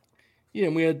 Yeah,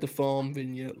 and we had the farm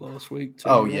vignette last week too.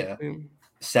 Oh yeah,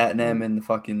 Satnam in the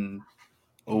fucking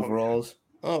overalls.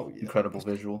 Oh yeah, incredible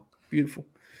visual. Beautiful.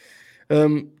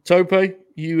 Tope,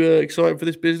 you excited for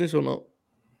this business or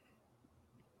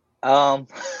not?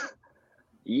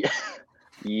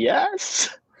 Yes.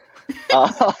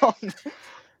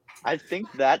 I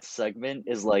think that segment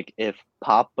is like if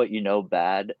Pop But You Know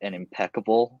Bad and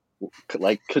Impeccable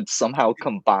could somehow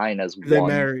combine as one. They're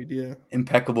married, yeah.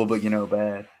 Impeccable But You Know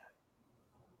Bad.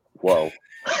 Whoa.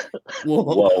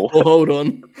 Whoa. Well, hold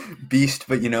on. Beast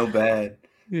But You Know Bad.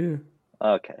 Yeah.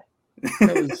 Okay.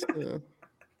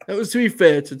 That was, to be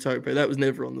fair to Tope, that was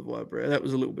never on the vibrator. That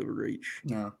was a little bit of a reach.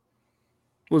 No.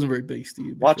 Wasn't very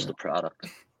beasty. Watch the product.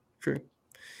 True.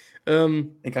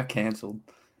 It got canceled.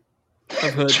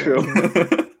 I've heard True.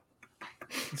 That.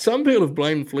 Some people have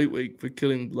blamed Fleet Week for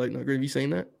killing Late Night Green. Have you seen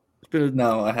that? It's been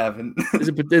No, I haven't. There's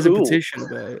a petition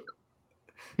about it.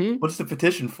 What's the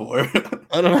petition for?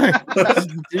 I don't know.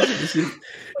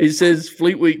 It says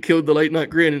Fleet Week killed the Late Night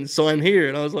Grin and sign here.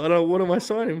 And I was like, what am I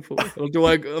signing for? Or do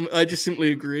I just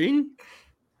simply agreeing?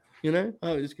 You know?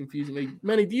 Oh, it's confusing me.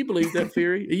 Manny, do you believe that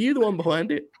theory? Are you the one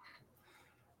behind it?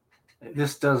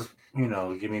 This does,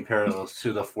 give me parallels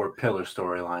to the 4 Pillar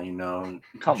storyline,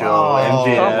 Come Joe, on.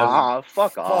 MJF. Come on.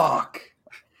 Fuck off.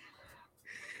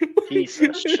 Piece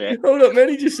of shit. Hold up,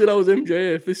 Manny just said I was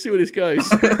MJF. Let's see where this goes.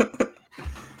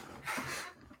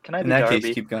 Can I in that Darby?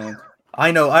 Case, keep going.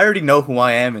 I know. I already know who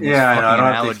I am in this fucking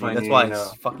analogy. That's why it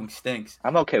fucking stinks.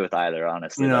 I'm okay with either,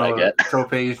 honestly. I get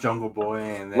Tope's Jungle Boy,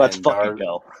 and then let's fucking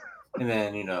go. And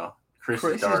then Chris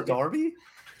is Darby.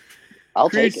 I'll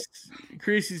take it.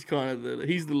 Chris is kind of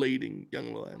he's the leading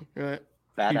young lion, right?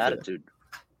 Bad attitude.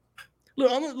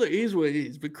 Look, here's what it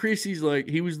is. But Chris is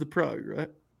he was the pro,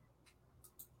 right?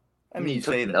 I mean, you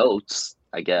took say notes,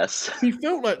 I guess. He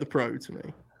felt like the pro to me.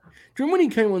 Do you remember when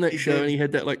he came on that show and he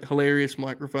had that hilarious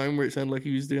microphone where it sounded like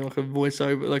he was doing a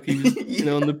voiceover, like he was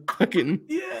on the fucking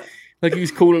like he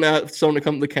was calling out someone to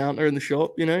come to the counter in the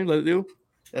shop, like the deal.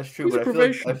 That's true, but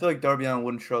I feel like Darby Allin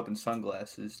wouldn't show up in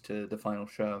sunglasses to the final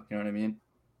show. You know what I mean?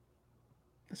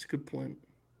 That's a good point.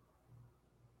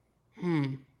 I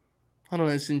don't know.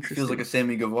 It's interesting. Feels like a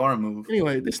Sammy Guevara move.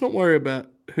 Anyway, let's not worry about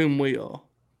whom we are.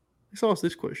 Let's ask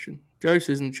this question. Joe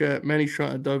says in the chat, Manny's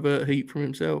trying to divert heat from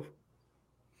himself.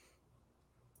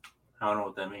 I don't know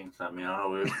what that means. I don't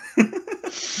know.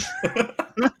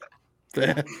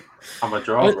 Fair. I'm a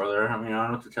draw, brother. I don't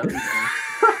know what to tell you.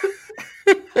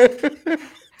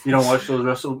 You don't watch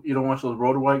those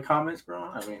Road White comments,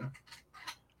 bro?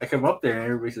 I come up there and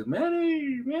everybody says,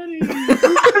 Manny.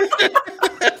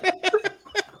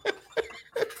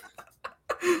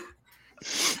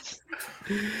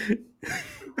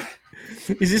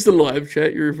 Is this the live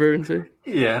chat you're referring to?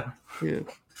 Yeah. Yeah.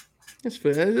 That's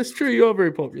fair. That's true. You are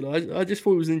very popular. I just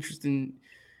thought it was interesting.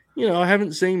 I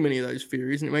haven't seen many of those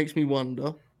theories, and it makes me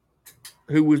wonder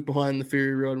who was behind the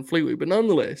theory riding Fleetwood. But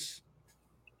nonetheless,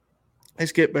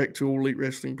 let's get back to All Elite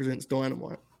Wrestling Presents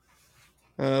Dynamite.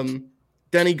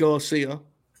 Danny Garcia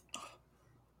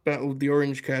battled the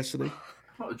Orange Cassidy.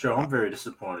 Oh, Joe, I'm very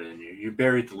disappointed in you. You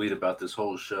buried the lead about this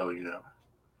whole show,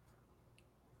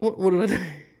 What did I do?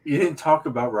 You didn't talk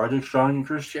about Roderick Strong and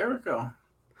Chris Jericho.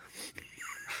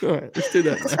 All right, let's do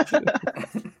that.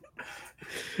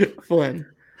 Fine.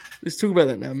 Let's talk about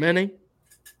that now. Manny,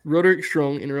 Roderick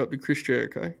Strong interrupted Chris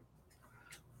Jericho.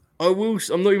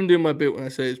 I'm not even doing my bit when I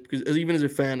say this because even as a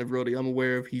fan of Roddy, I'm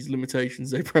aware of his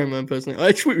limitations as a promo personally. I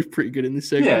actually was pretty good in this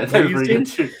segment. Yeah, they're pretty good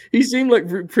too. He seemed like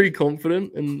pretty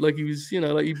confident and like he was,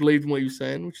 like he believed in what he was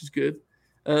saying, which is good.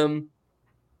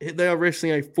 They are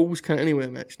wrestling a Falls Count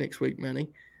Anywhere match next week, Manny.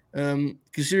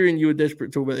 Considering you were desperate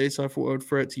to talk about this, I thought I would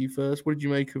throw it to you first. What did you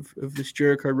make of this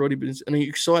Jericho Roddy business? And are you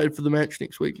excited for the match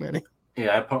next week, Manny?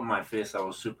 Yeah, I pumped my fist. I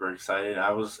was super excited.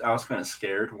 I was kind of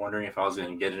scared, wondering if I was going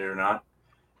to get it or not.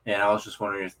 And I was just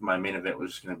wondering if my main event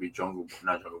was just going to be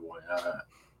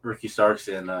Ricky Starks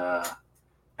and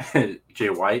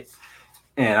Jay White.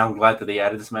 And I'm glad that they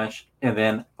added this match. And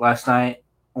then last night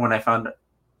when shouldn't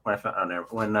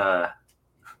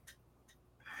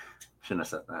have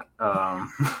said that.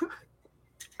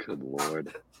 Good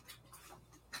Lord.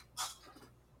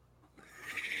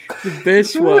 The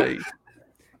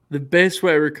best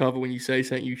way to recover when you say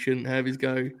something you shouldn't have is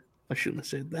go, I shouldn't have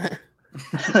said that.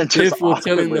 Therefore,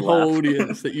 telling the whole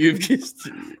audience that you've just,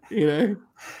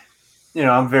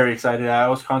 I'm very excited. I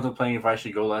was contemplating if I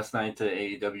should go last night to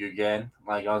AEW again.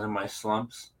 Like I was in my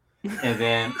slumps, and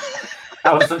then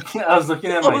I was looking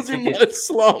at my ticket. In my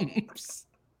slumps.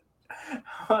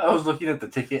 I was looking at the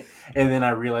ticket, and then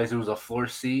I realized it was a floor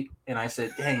seat, and I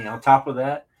said, "Dang!" On top of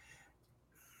that,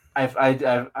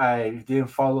 I didn't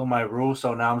follow my rule,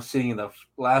 so now I'm sitting in the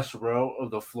last row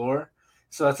of the floor.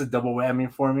 So that's a double whammy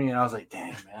for me. And I was like, damn,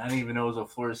 man, I didn't even know it was a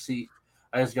floor seat.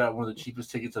 I just got one of the cheapest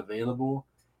tickets available.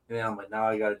 And then I'm like, now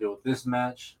I got to deal with this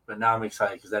match. But now I'm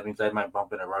excited because that means I might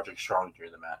bump into Roderick Strong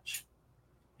during the match.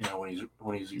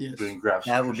 When he's doing grabs.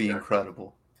 That would be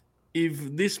incredible.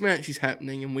 If this match is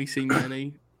happening and we see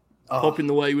Manny popping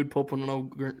the way he would pop on an old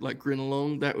grin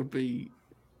along, that would be.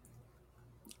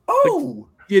 Oh!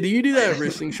 Do you do that at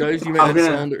wrestling shows? You make that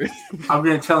sound. I'm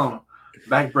going to tell him.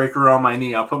 Backbreaker on my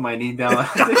knee. I'll put my knee down.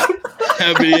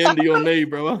 Happy the end of your knee,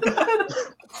 bro.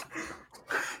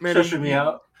 Man, Stretching me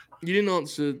out. You didn't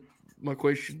answer my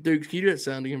question. Dukes, can you do that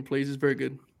sound again, please? It's very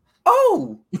good.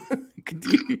 Oh!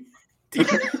 do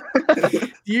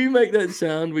you make that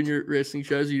sound when you're at wrestling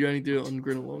shows or you only do it on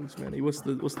grin-alongs, Manny? What's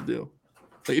the deal?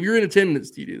 Like, if you're in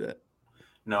attendance, do you do that?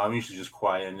 No, I'm usually just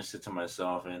quiet and just sit to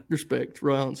myself and respect.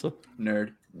 Right answer.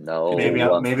 Nerd. No. Maybe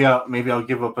I'll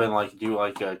give up and do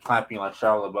clapping like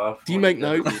Shia LaBeouf. Do you make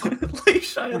notes? Like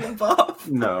Shia LaBeouf?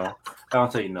 No, I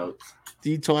don't take notes. Do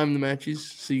you time the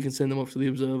matches so you can send them off to the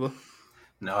Observer?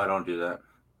 No, I don't do that.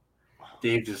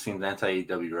 Dave just seems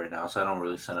anti-AEW right now, so I don't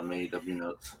really send him AEW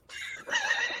notes.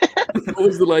 What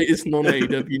was the latest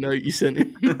non-AEW note you sent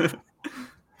him?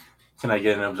 Can I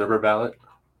get an Observer ballot?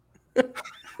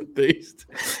 Beast.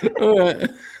 All right.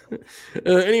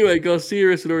 Anyway, Garcia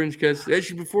wrestled Orange Cassidy.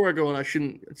 Actually, before I go on, I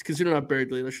shouldn't, considering I buried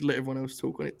the lead, I should let everyone else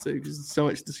talk on it too because there's so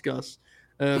much to discuss.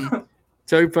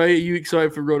 Tope, are you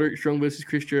excited for Roderick Strong versus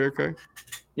Chris Jericho?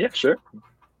 Yeah, sure.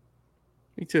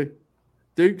 Me too.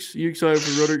 Dukes, are you excited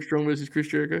for Roderick Strong versus Chris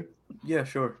Jericho? Yeah,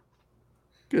 sure.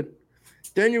 Good.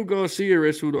 Daniel Garcia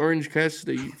wrestled Orange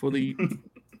Cassidy for the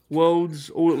World's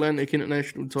All-Atlantic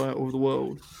International title of the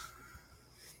world.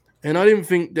 And I didn't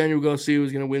think Daniel Garcia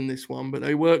was going to win this one, but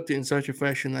they worked it in such a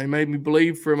fashion. They made me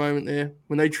believe for a moment there.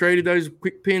 When they traded those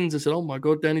quick pins, I said, oh my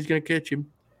God, Danny's going to catch him.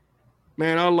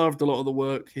 Man, I loved a lot of the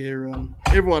work here.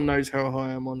 Everyone knows how high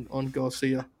I'm on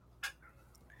Garcia.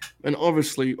 And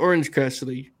obviously, Orange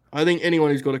Cassidy, I think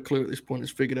anyone who's got a clue at this point has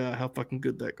figured out how fucking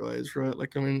good that guy is, right?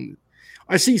 Like, I mean,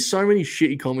 I see so many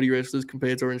shitty comedy wrestlers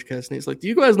compared to Orange Cassidy. It's like, do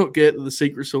you guys not get that the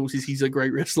secret sauce is he's a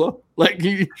great wrestler? Like, have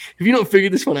you not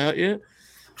figured this one out yet?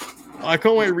 I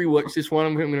can't wait to rewatch this one.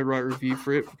 I'm going to write a review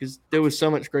for it because there was so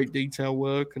much great detail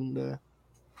work and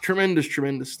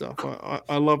tremendous stuff.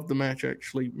 I loved the match,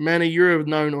 actually. Manny, you're a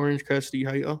known Orange Cassidy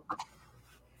hater.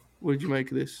 What did you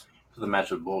make of this? The match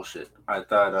was bullshit. I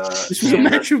thought this was a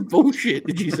match of bullshit.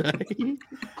 Did you say?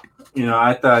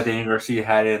 I thought Daniel Garcia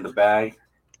had it in the bag.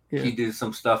 Yeah. He did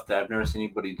some stuff that I've never seen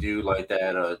anybody do, like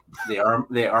that.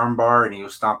 The arm bar, and he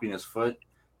was stomping his foot.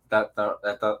 I thought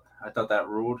that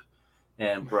ruled.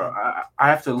 And bro, I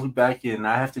have to look back and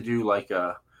I have to do like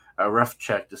a ref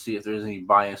check to see if there's any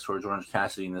bias towards Orange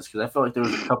Cassidy in this because I felt like there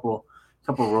was a couple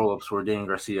roll-ups where Daniel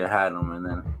Garcia had him and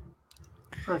then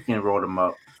fucking rolled him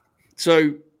up.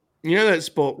 So you know that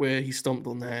spot where he stomped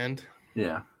on the hand?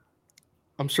 Yeah.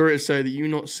 I'm sorry to say that you're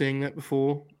not seeing that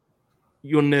before.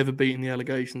 You're never beating the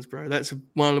allegations, bro. That's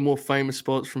one of the more famous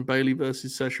spots from Bayley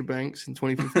versus Sasha Banks in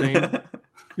 2015.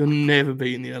 You're never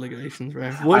beating the allegations, bro.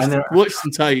 Watch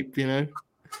some tape, I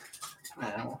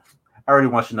already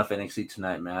watched enough NXT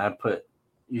tonight, man.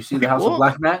 You see the House of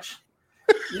Black match?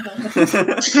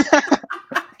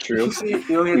 True.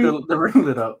 You only have the ring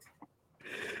lit up.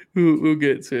 We'll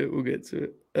get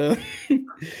to it.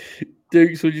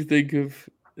 Dukes, what do you think of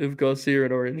Garcia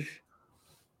and Orange?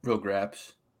 Real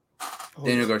graps. Oh,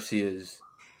 Daniel Garcia is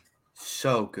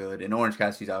so good, and Orange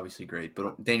Cassidy's obviously great,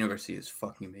 but Daniel Garcia is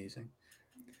fucking amazing.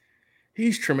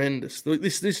 he's tremendous.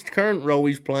 This current role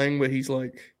he's playing, where he's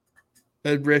like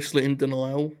a wrestler in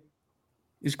denial,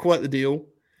 is quite the deal.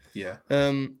 Yeah.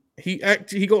 He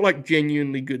got like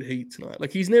genuinely good heat tonight.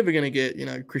 Like he's never gonna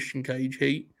get Christian Cage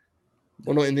heat,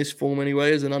 well not in this form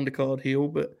anyway as an undercard heel,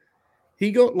 but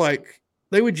he got like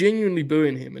they were genuinely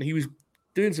booing him, and he was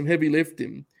doing some heavy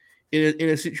lifting in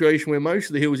a situation where most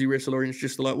of the heels he wrestled Orange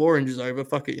just like Orange is over,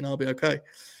 fuck it, I'll be okay.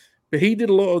 But he did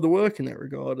a lot of the work in that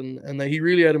regard, and he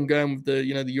really had him going with the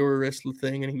the Euro wrestler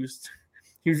thing, and he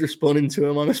was responding to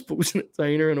him. I'm a sports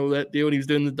entertainer and all that deal. And he was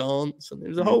doing the dance, and it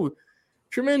was a whole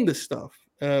tremendous stuff.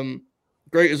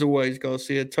 Great as always,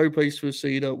 Garcia. Tope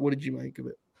Suicida. What did you make of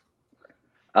it?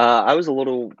 I was a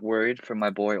little worried for my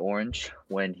boy Orange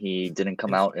when he didn't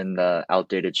come out in the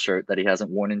outdated shirt that he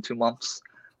hasn't worn in 2 months.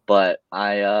 But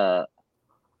I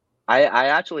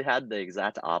actually had the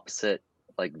exact opposite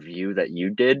like view that you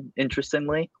did.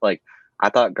 Interestingly, like I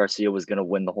thought Garcia was gonna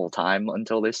win the whole time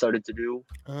until they started to do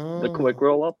the quick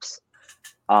roll ups.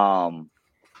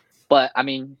 But I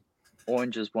mean,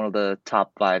 Orange is one of the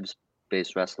top 5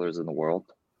 base wrestlers in the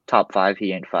world. Top 5,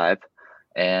 he ain't 5,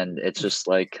 and it's just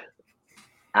like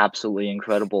absolutely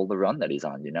incredible the run that he's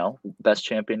on. Best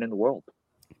champion in the world.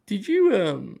 Did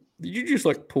you just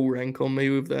like pull rank on me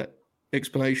with that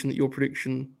explanation that your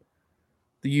prediction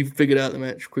that you figured out the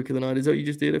match quicker than I did? Is that what you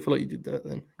just did? I feel like you did that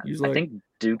then. I think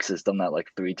Dukes has done that like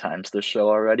 3 times this show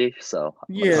already. So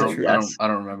yeah, I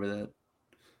don't remember that.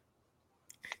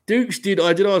 Dukes did.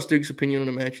 I did ask Dukes' opinion on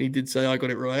the match, and he did say I got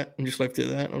it right, and just left it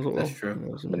at that. I was like, that's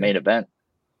true. The main event.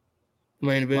 The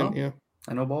main event, well, yeah.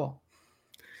 I know ball.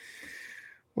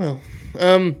 Well,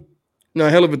 no,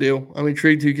 hell of a deal. I'm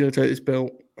intrigued who's going to take this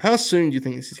belt. How soon do you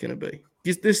think this is going to be?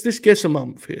 This guess a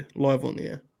month here, live on the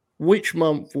air. Which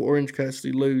month will Orange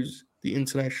Cassidy lose the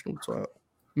international title?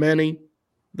 Manny,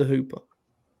 the Hooper.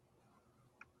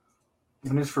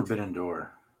 When is Forbidden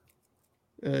Door?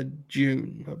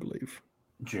 June, I believe.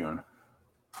 June.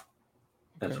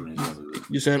 That's when he's going to lose.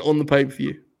 You're saying on the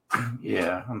pay-per-view?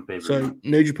 Yeah, on the pay-per-view. So,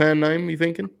 New Japan name, you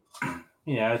thinking?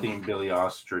 Yeah, I think Billy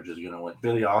Ostrich is going to win.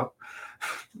 Billy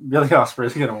Ospreay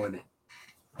is going to win it.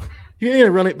 You're going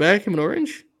to run it back, him and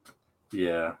Orange?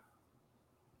 Yeah.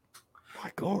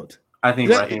 My God. I think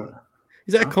is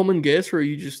that a common guess, or are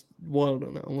you just wild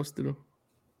on that? What's the...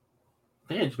 I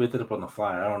think I just made it up on the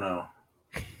fly. I don't know.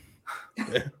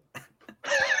 Yeah.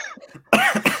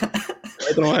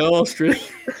 I don't know. I asked, really.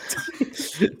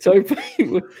 Tope,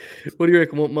 what do you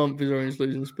reckon? What month is Orange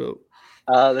losing this belt?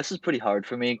 This is pretty hard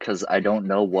for me because I don't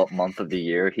know what month of the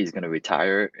year he's going to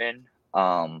retire in.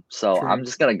 So True. I'm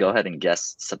just going to go ahead and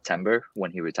guess September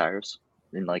when he retires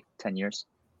in like 10 years.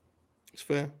 It's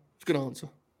fair. It's a good answer.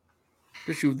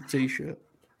 Especially with the T-shirt.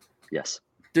 Yes.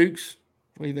 Dukes,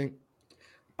 what do you think?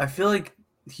 I feel like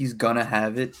he's going to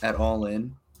have it at All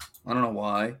In. I don't know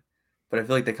why, but I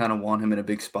feel like they kind of want him in a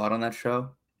big spot on that show.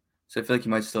 So I feel like he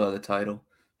might still have the title.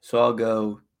 So I'll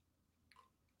go,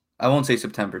 I won't say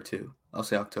September 2. I'll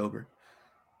say October.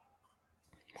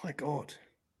 My God.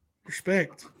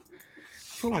 Respect. I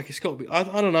feel like it's got to be. I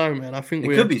don't know, man. I think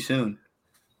it could be soon.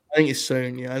 I think it's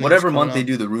soon, yeah. Whatever month they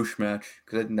do the Roosh match,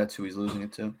 because I think that's who he's losing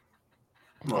it to.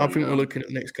 I think we're looking at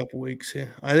the next couple of weeks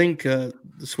here. I think the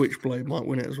Switchblade might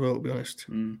win it as well, to be honest.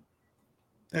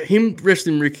 Him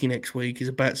wrestling Ricky next week is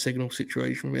a bat signal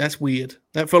situation. That's weird.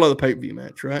 That felt like the pay-per-view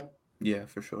match, right? Yeah,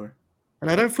 for sure.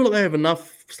 And I don't feel like they have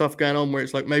enough stuff going on where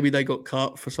it's like maybe they got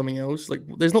cut for something else. Like,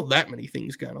 there's not that many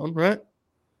things going on, right?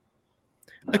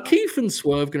 No. Are Keith and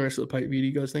Swerve going to wrestle the pay-per-view, do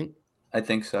you guys think? I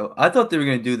think so. I thought they were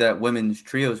going to do that women's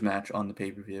trios match on the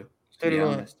pay-per-view, to be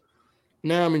honest.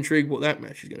 Now I'm intrigued what that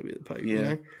match is going to be at the pay-per-view.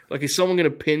 Yeah. Like, is someone going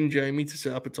to pin Jamie to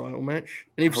set up a title match?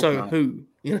 And if so, who?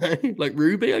 Like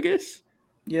Ruby, I guess?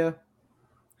 Yeah.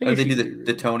 Or they do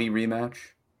the Tony rematch.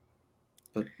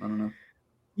 But I don't know.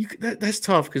 That's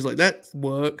tough because like that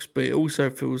works, but it also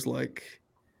feels like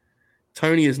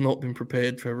Tony has not been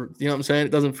prepared for. You know what I'm saying?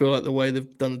 It doesn't feel like the way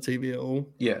they've done the TV at all.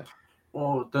 Yeah.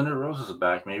 Well, Thunder Rosa's is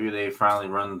back. Maybe they finally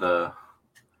run the.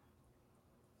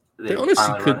 They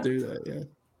honestly could do that, yeah.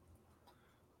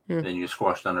 Then you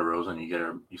squash Thunder Rosa and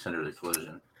you send her to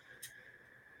Collision.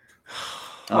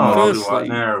 Firstly,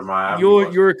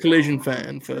 you're a Collision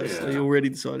fan. Firstly, you already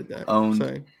decided that.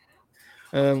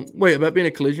 So, wait, about being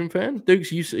a Collision fan,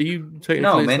 Dukes? Are you taking?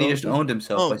 No, man, he just owned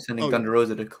himself by sending Thunder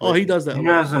Rosa to Collision. Oh, he does that. You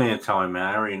guys don't need to tell me, man.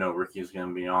 I already know Ricky's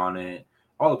gonna be on it.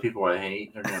 All the people I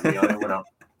hate are gonna be on it.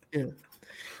 Yeah.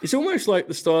 It's almost like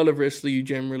the style of wrestler you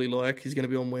generally like is going to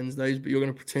be on Wednesdays, but you're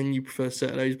going to pretend you prefer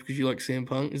Saturdays because you like CM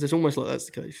Punk. It's almost like that's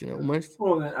the case, almost.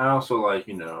 Well, then I also like,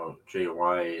 Jay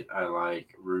White. I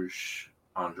like Rush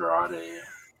Andrade.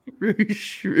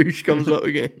 Rush comes up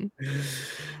again.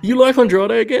 You like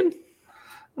Andrade again?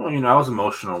 Well, I was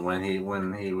emotional when he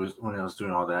was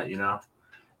doing all that.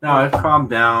 Now I've calmed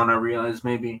down. I realize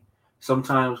maybe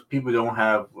sometimes people don't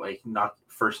have like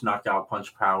first knockout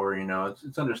punch power.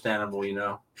 It's understandable.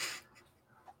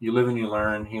 You live and you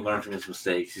learn. He learned from his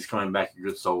mistakes. He's coming back a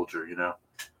good soldier.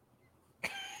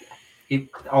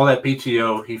 All that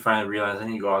PTO, he finally realized I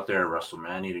need to go out there and wrestle,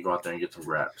 man. I need to go out there and get some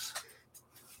reps.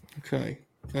 Okay.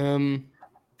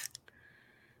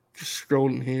 Just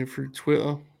scrolling here through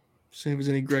Twitter. See if there's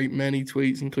any great Manny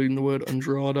tweets, including the word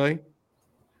Andrade.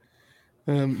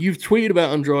 You've tweeted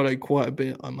about Andrade quite a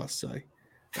bit, I must say.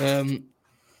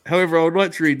 However, I would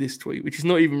like to read this tweet, which is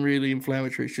not even really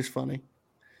inflammatory. It's just funny.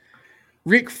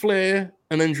 Ric Flair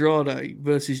and Andrade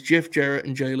versus Jeff Jarrett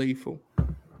and Jay Lethal.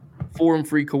 4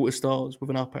 3/4 stars with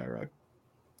an up arrow.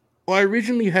 I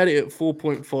originally had it at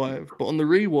 4.5, but on the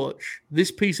rewatch,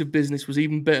 this piece of business was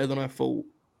even better than I thought.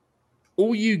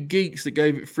 All you geeks that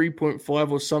gave it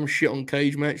 3.5 or some shit on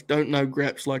Cage Match don't know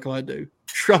graps like I do.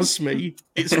 Trust me,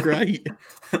 it's great.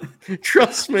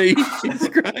 Trust me, it's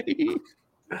great.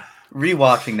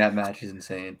 Rewatching that match is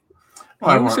insane.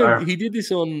 He did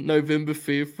this on November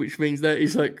 5th, which means that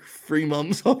is like 3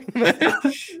 months off the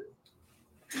match.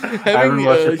 I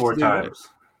rewatched it 4 times.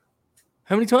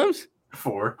 How many times?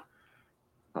 4.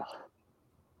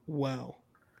 Wow.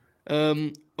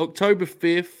 October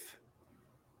 5th,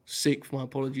 6th, my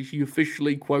apologies. You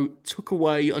officially, quote, took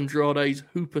away Andrade's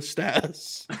Hooper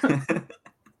status.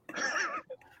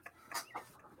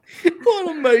 What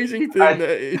an amazing thing that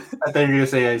is. I thought you were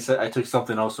going to say I took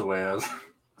something else away.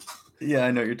 Yeah,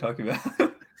 I know what you're talking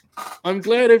about. I'm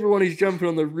glad everyone is jumping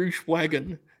on the Roosh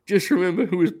wagon. Just remember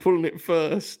who was pulling it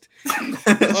first.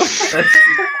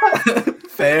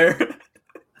 Fair.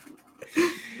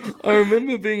 I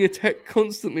remember being attacked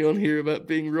constantly on here about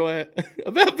being right.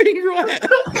 About being right.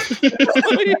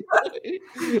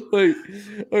 Wait,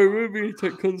 I remember being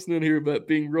attacked constantly on here about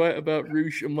being right about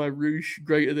Roosh and my Roosh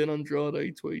greater than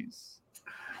Andrade tweets.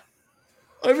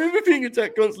 I remember being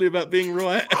attacked constantly about being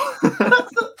right.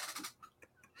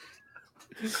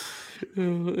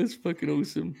 Oh, that's fucking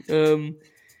awesome.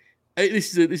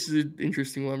 This is an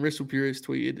interesting one. Wrestle Purist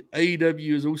tweeted,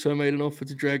 AEW has also made an offer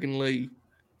to Dragon Lee.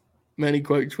 Manny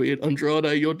quote tweeted,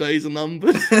 Andrade, your days are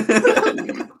numbered.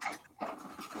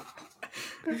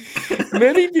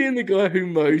 Manny being the guy who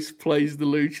most plays the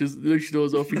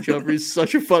luchadors off each other is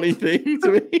such a funny thing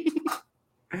to me.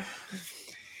 I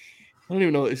don't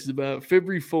even know what this is about.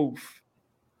 February 4th.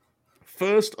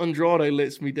 First, Andrade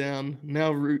lets me down.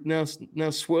 Now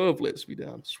Swerve lets me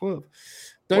down. Swerve.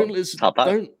 Don't let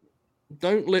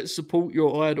support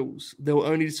your idols. They'll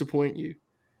only disappoint you.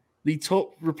 The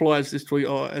top replies to this tweet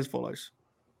are as follows.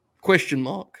 Question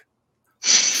mark.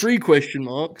 3 question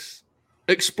marks.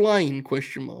 Explain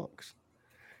question marks.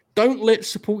 Don't let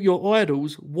support your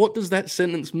idols. What does that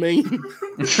sentence mean?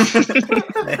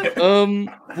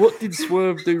 What did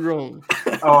Swerve do wrong?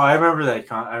 Oh, I remember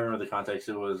that. I remember the context.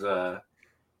 It was that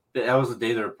was the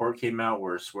day the report came out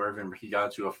where Swerve and Ricky got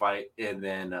into a fight, and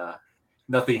then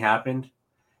nothing happened.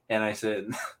 And I said,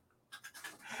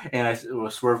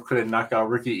 well, Swerve couldn't knock out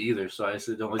Ricky either. So I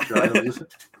said, don't let your idols.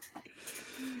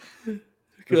 It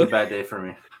was a bad day for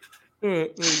me. All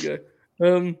right, there you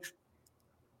go.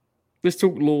 Let's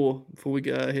talk law before we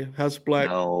get out of here. House of Black.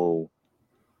 No.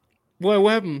 Why?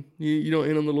 What happened? You're not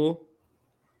in on the law?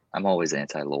 I'm always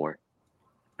anti-lore.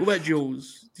 What about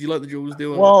Jules? Do you like the Jules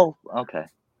deal? Well, okay.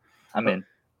 I'm in.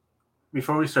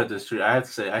 Before we start this tweet, I have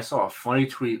to say I saw a funny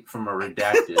tweet from a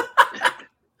redacted.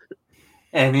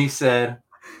 And he said,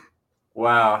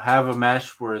 wow, have a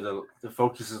match where the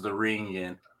focus is the ring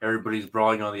and everybody's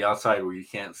brawling on the outside where you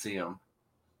can't see them.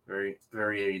 Very,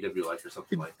 very AEW-like or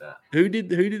something like that. Who did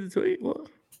the tweet? What?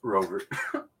 Rover.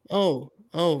 Oh,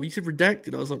 you said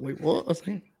redacted. I was like, wait, what? I was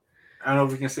like, I don't know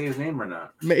if we can say his name or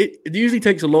not. It usually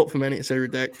takes a lot for Manny to say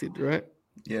redacted, right?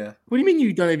 Yeah. What do you mean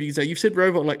you don't have you say? You've said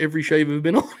robot on like every show you've ever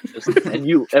been on. And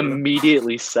you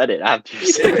immediately said it after you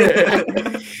said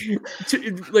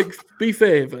it. Like, be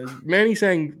fair, Manny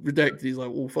saying redacted is like,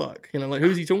 well, fuck. Like,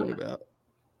 who's he talking about?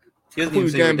 He doesn't even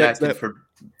say redacted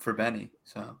for Benny,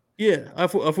 so. Yeah, I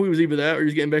thought he was either that or he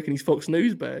was getting back in his Fox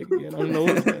News bag. I don't know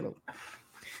what's going on.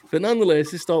 But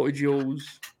nonetheless, let's start with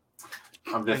Jules.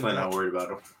 I'm definitely not worried about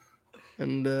him.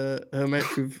 And her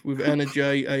match with Anna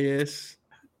J.A.S.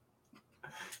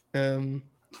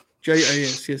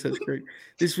 J.A.S. Yes, that's great.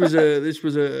 This was a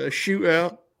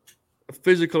shootout a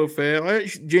physical affair.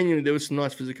 Genuinely, there was some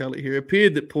nice physicality here. It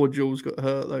appeared that poor Jules got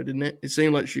hurt, though, didn't it? It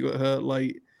seemed like she got hurt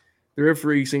late. The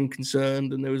referee seemed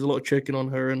concerned, and there was a lot of checking on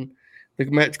her, and the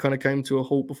match kind of came to a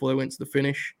halt before they went to the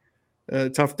finish.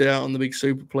 Toughed out on the big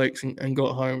superplex and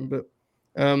got home, but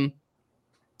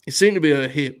it seemed to be her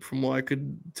hip, from what I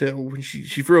could tell. When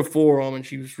she threw a forearm, and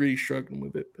she was really struggling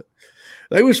with it. But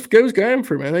they was going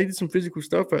for it, man. They did some physical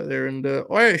stuff out there, and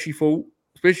I actually thought,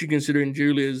 especially considering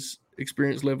Julia's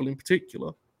experience level in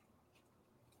particular,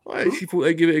 I actually thought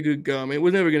they'd give it a good go. I mean, it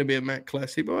was never going to be a Mac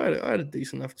Classic, but I had a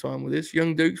decent enough time with this.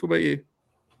 Young Dukes, what about you?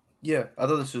 Yeah, I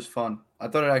thought this was fun. I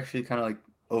thought it actually kind of like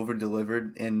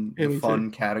over-delivered in the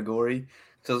fun category.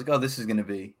 So I was like, oh, this is going to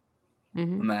be a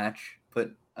match.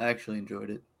 But I actually enjoyed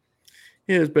it.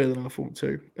 Yeah, it was better than I thought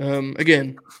too.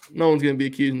 Again, no one's going to be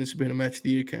accusing this of being a Match of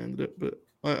the Year candidate, but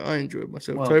I enjoyed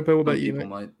myself. Well, Tope, what about you, mate?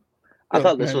 Might. I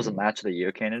thought this was a Match of the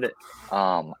Year candidate.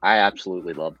 I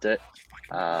absolutely loved it.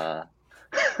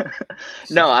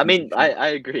 No, I mean I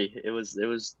agree. It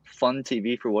was fun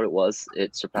TV for what it was.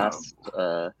 It surpassed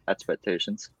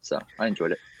expectations, so I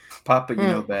enjoyed it. Papa, you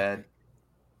know bad.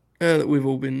 That we've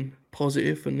all been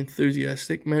positive and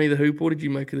enthusiastic. Manny the Hoop, what did you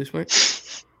make of this,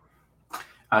 mate?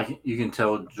 You can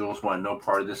tell Jules wanted no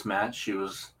part of this match. She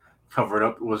was covered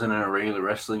up. It wasn't in her regular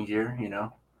wrestling gear, you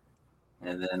know.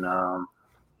 And then I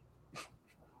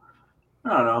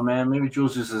don't know, man. Maybe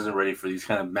Jules just isn't ready for these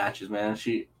kind of matches, man.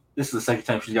 This is the second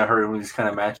time she's got hurt in one of these kind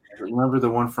of matches. Remember the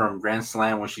one from Grand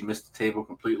Slam when she missed the table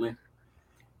completely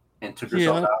and took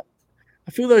herself out?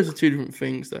 I feel those are two different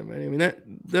things, though, man. I mean,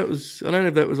 that was, I don't know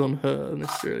if that was on her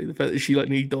necessarily, the fact that she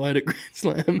nearly died at Grand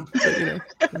Slam. But, you know.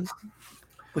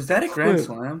 Was that at Grand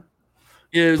Slam?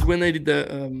 Yeah, it was when they did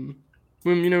that.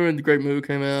 When the Great Move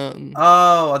came out. And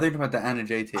I think about the Anna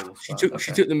J table. She took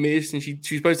the mist, and she was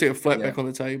supposed to take a flat back on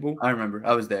the table. I remember.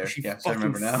 I was there. Yes, I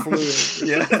remember now.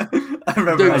 Yeah, I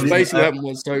remember. Dude, basically what happened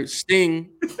was, so Sting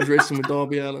was wrestling with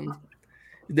Darby Allin.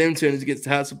 Them turns against the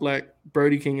House of Black,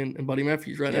 Brody King, and Buddy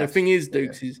Matthews, right? Yes. Now, the thing is,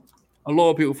 Dukes, is a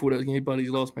lot of people thought that was going to be Buddy's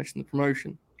last match in the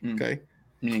promotion. Okay.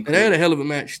 And they had a hell of a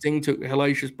match. Sting took a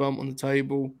hellacious bump on the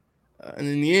table. And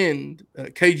in the end,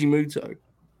 Keiji Muto,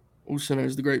 also known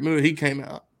as the Great Muta, he came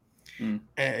out.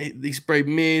 He sprayed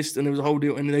mist, and there was a whole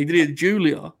deal. And they did it.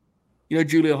 Julia,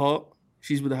 Julia Hart,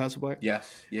 she's with the House of Black.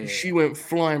 Yes. Yeah. She went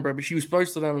flying, bro. But she was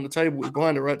supposed to land on the table. It was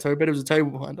behind her, right? Tope, there was a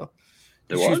table behind her.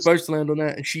 She was supposed to land on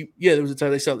that. And there was a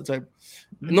table. They set up the table.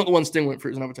 Not the one Sting went for,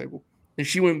 it was another table. And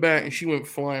she went back, and she went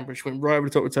flying, bro. She went right over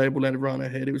the top of the table, landed right on her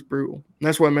head. It was brutal. And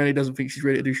that's why Manny doesn't think she's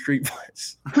ready to do street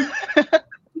fights.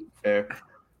 Fair.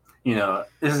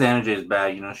 This is Anna J's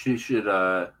bag. She should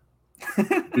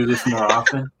do this more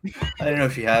often. I don't know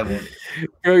if she had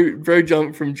one. Bro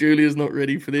jumped from Julia's not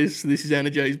ready for this. This is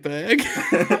Anna J's bag.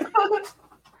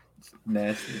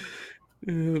 Nasty.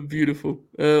 Beautiful.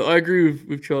 I agree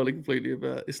with Charlie completely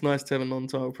about it's nice to have a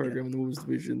non-title program in the Women's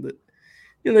division that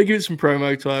they give it some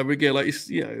promo time. But again,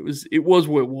 it was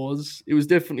what it was. It was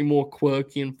definitely more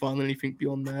quirky and fun than anything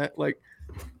beyond that.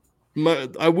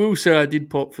 I will say I did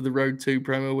pop for the Road 2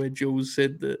 promo where Jules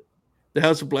said that the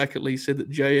House of Black at least said that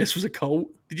JS was a cult.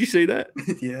 Did you see that?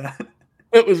 Yeah.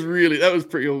 That was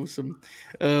pretty awesome.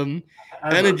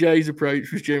 Anna Jay's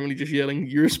approach was generally just yelling,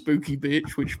 "You're a spooky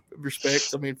bitch," which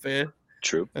respect. I mean, fair.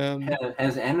 True.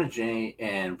 Has Anna Jay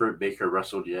and Britt Baker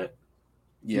wrestled yet?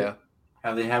 Yeah.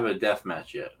 Have they have a death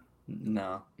match yet?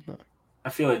 No. I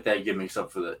feel like that gimmick's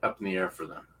up in the air for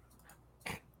them.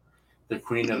 The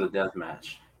queen of the death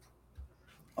match.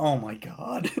 Oh my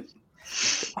god.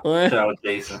 Shout out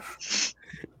Jason.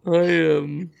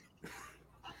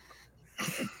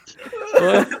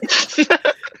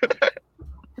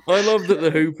 I love that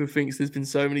the Hooper thinks there's been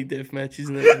so many death matches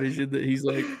in that division that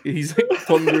he's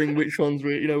pondering which one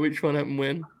happened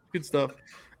when. Good stuff.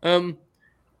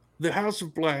 The House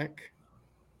of Black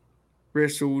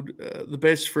wrestled the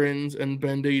Best Friends and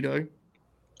Bandito.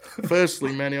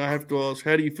 Firstly, Manny, I have to ask,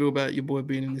 how do you feel about your boy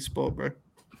being in this spot, bro?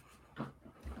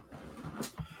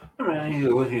 I mean,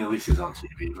 at least he's on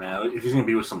TV, man. If he's gonna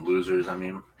be with some losers, I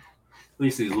mean, at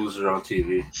least these losers are on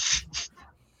TV.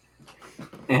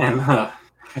 And I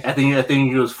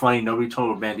think it was funny. Nobody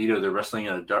told Bandito they're wrestling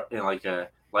in a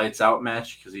lights out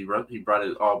match because he brought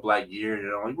his all black gear.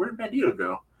 And where did Bandito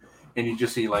go? And you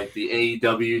just see the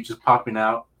AEW just popping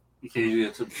out. Occasionally,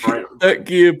 it's bright. That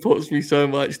gear puts me so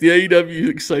much. The AEW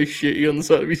looks so shitty on the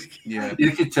side of his gear. Yeah,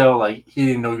 you could tell he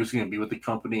didn't know he was going to be with the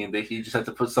company, and he just had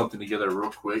to put something together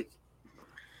real quick.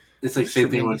 It's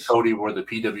same thing when Cody wore the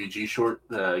PWG short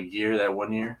gear that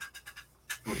one year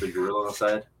with the gorilla on the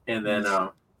side, and then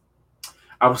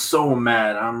I was so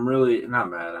mad. I'm really not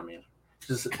mad. I mean,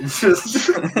 it's just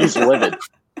he's livid.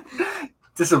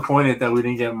 disappointed that we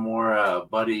didn't get more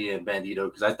Buddy and Bandito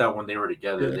because I thought when they were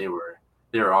together they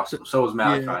were awesome. So was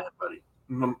Malachi and Buddy.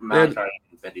 Malachi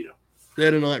and Bandito. They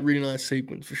had a really nice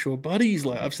sequence for sure. Buddy's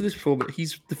like, I've said this before, but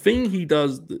the thing he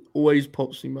does that always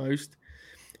pops me most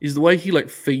is the way he like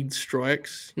feeds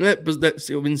strikes. You know, that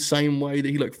sort of insane way that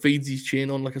he like feeds his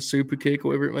chin on like a super kick or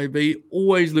whatever it may be.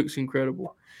 Always looks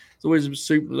incredible. It's always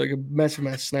a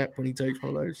massive snap when he takes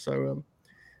one of those. So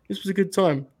this was a good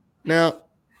time. Now,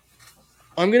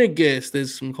 I'm gonna guess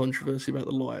there's some controversy about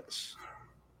the lights.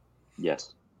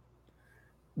 Yes.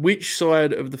 Which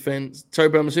side of the fence?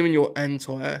 Tope, I'm assuming you're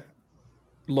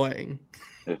anti-lighting.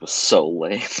 It was so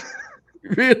lame.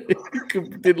 Really?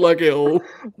 Didn't like it all?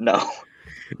 No.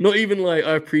 Not even like,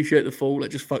 I appreciate the fall.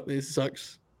 Like, just fuck this, it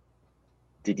sucks.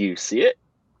 Did you see it?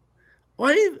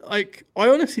 I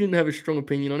honestly didn't have a strong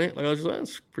opinion on it. Like, I was just like,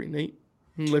 that's pretty neat.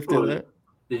 And left it at that.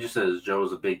 They just said Joe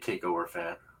was a big takeover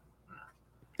fan.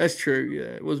 That's true,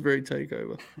 yeah. It was very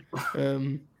takeover.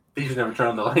 They just never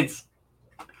turned on the lights.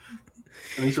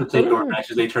 At least with takeover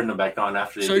matches, they turned them back on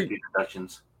after they did the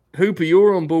introductions. Hooper,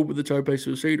 you're on board with the Tope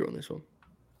Suicida on this one?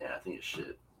 Yeah, I think it's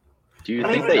shit. Do you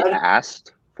think they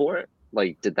asked for it?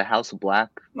 Like, did the House of Black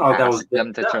ask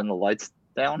them to turn the lights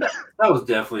down? That was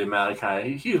definitely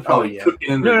Malachi. He was probably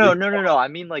cooking in No. I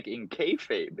mean, like, in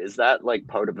kayfabe, is that, like,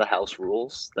 part of the house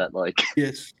rules? That, like,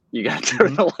 yes, you got to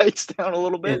turn the lights down a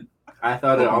little bit? Yeah, I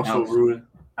thought it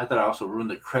also ruined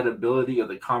the credibility of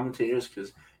the commentators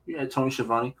because you had Tony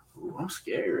Schiavone. Ooh, I'm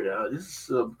scared. This is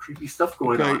some creepy stuff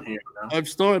going on here. I've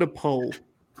started a poll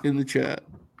in the chat.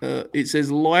 It says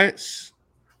lights,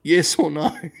 yes or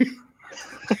no.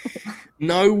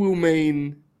 No will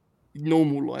mean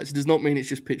normal lights. It does not mean it's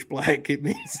just pitch black. It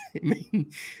means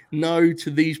no to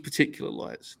these particular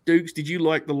lights. Dukes, did you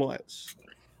like the lights?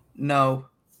 No.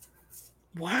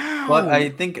 Wow. But I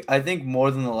think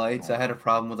more than the lights, I had a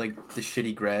problem with like the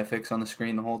shitty graphics on the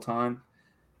screen the whole time.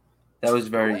 That was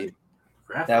very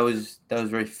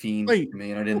very fiend to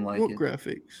me, and I didn't like it. What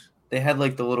graphics? They had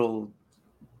like the little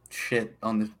shit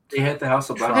on the. They had the House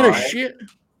of Black. Had a shit?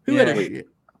 Who had a shit?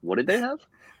 What did they have?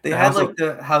 They had like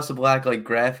the House of Black like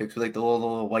graphics with like the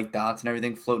little white dots and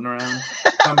everything floating around.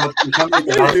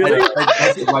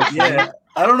 Yeah,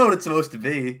 I don't know what it's supposed to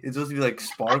be. It's supposed to be like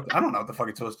spark. I don't know what the fuck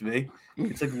it's supposed to be.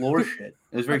 It's like lore shit.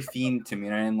 It was very fiend to me,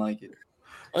 and I didn't like it.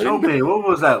 Tope, what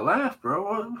was that laugh,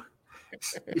 bro?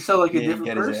 You sound like a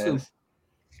different person.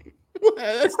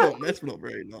 That's not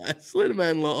very nice. Let a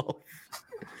man laugh.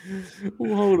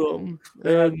 Well, hold on.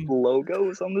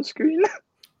 Logos on the screen.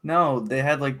 No, they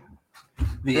had like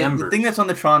the thing that's on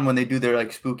the Tron when they do their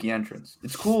like spooky entrance.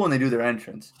 It's cool when they do their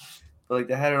entrance, but like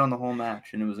they had it on the whole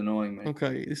match and it was annoying me.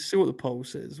 Okay, let's see what the poll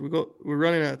says. We're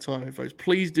running out of time here, folks.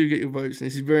 Please do get your votes, and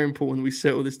this is very important that we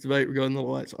settle this debate regarding the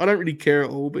lights. I don't really care at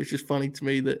all, but it's just funny to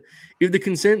me that if the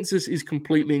consensus is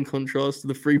completely in contrast to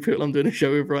the three people I'm doing a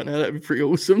show with right now, that'd be pretty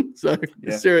awesome. So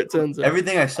let's see how it turns out.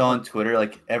 Everything I saw on Twitter,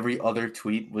 like every other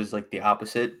tweet was like the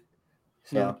opposite.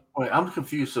 So yeah. Wait, I'm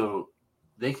confused. So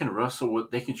they can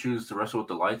choose to wrestle with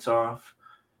the lights off,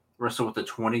 wrestle with the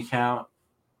 20 count,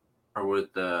 or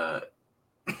with the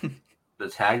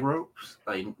tag ropes.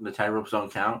 Like the tag ropes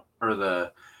don't count, or as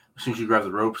soon as you grab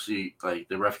the ropes, the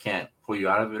ref can't pull you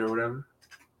out of it or whatever.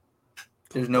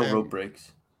 There's no rope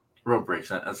breaks. Rope breaks.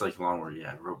 That's like a long word.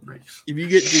 Yeah, rope breaks. If you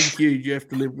get DQ'd, you have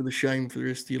to live with the shame for the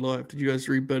rest of your life. Did you guys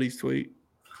read Buddy's tweet?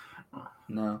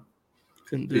 No.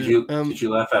 Did you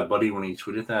laugh at Buddy when he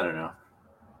tweeted that or no?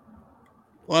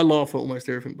 I laugh at almost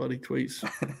everything Buddy tweets.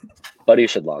 Buddy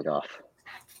should log off.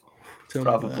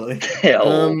 Probably.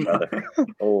 Brother.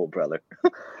 Oh, brother.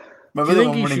 Remember the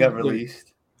one when he got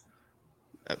released?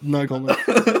 No comment.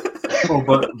 Oh,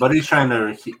 but Buddy's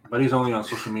only on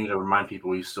social media to remind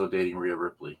people he's still dating Rhea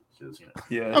Ripley.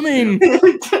 Yeah. I mean,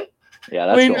 yeah,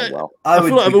 that's going well. I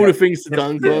feel like of all the things to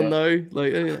dunk on, though,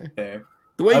 like Fair.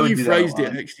 The way you phrased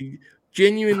it, actually,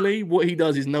 genuinely, what he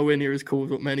does is nowhere near as cool as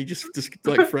what Manny just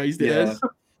like phrased it as.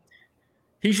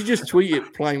 He should just tweet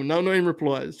it plain. No one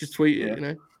replies. Just tweet it,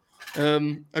 you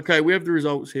know. Okay, we have the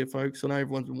results here, folks. I know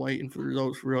everyone's been waiting for the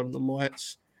results regarding the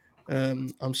lights.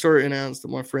 I'm sorry to announce that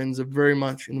my friends are very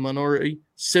much in the minority.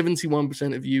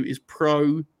 71% of you is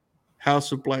pro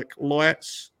House of Black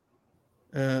lights.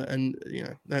 And, you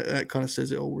know, that kind of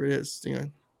says it all. Really. It's, you know,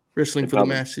 wrestling for the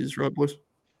masses, right, boys?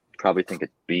 Probably think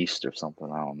it's beast or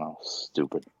something. I don't know.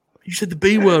 Stupid. You said the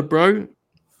B word, bro.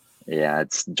 Yeah,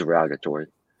 it's derogatory.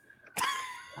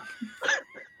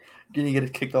 Didn't get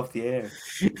it kicked off the air.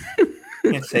 You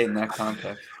can't say it in that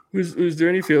context. Was there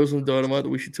anything else on Dynamite that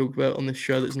we should talk about on this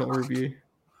show that's not a review?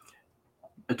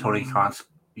 Tony Khan's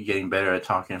getting better at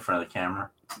talking in front of the camera.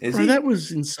 Is Bro, he? that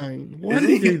was insane. Why Is did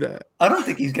he he? do that? I don't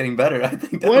think he's getting better. I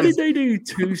think that Why was... did they do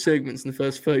 2 segments in the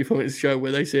first 35 minutes of the show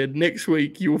where they said next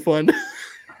week you will find the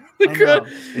I crowd? know.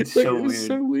 It's Like, so it was weird.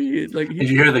 so weird. Like Did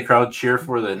you hear the crowd cheer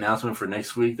for the announcement for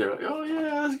next week? They're like, "Oh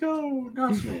yeah, let's go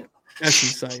announcement." that's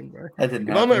insane, bro. That didn't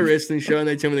If I'm at a happen. wrestling show and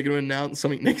they tell me they're going to announce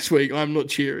something next week, I'm not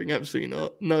cheering. Absolutely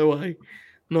not. No way.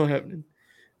 Not happening.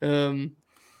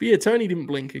 But yeah, Tony didn't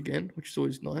blink again, which is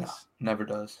always nice. Never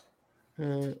does.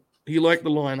 He liked the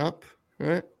lineup,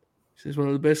 right? It's one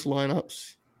of the best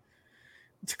lineups.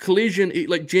 It's a collision.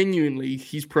 Like genuinely,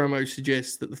 his promo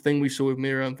suggests that the thing we saw with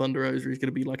Miro and Thunder Rosa is going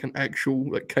to be like an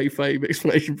actual like kayfabe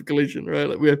explanation for collision, right?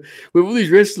 Like we have all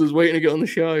these wrestlers waiting to get on the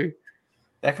show,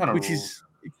 That kind of which rules.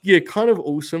 is kind of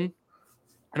awesome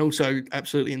and also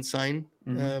absolutely insane.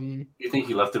 Mhm. You think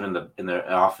he left him in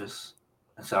their office?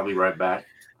 And so I'll be right back.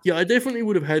 Yeah, I definitely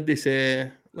would have had this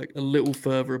air like a little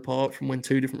further apart from when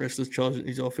 2 different wrestlers charged in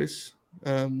his office.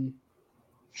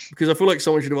 Because I feel like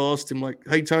someone should have asked him, like,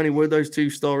 "Hey Tony, what did those 2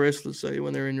 star wrestlers say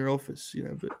when they're in your office?" You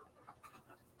know, but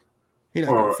he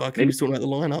don't give a fuck. He was talking about the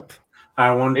lineup.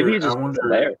 I wonder. Maybe he just wasn't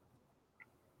there.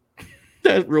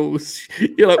 That rules.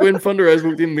 Yeah, like when Thunder Rose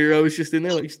walked in, Miro was just in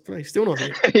there, like he's still not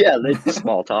here. Yeah, they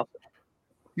small talk.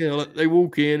 You know, like they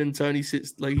walk in and Tony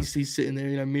sits, like he's sitting there.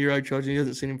 You know, Miro charging. He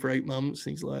hasn't seen him for 8 months.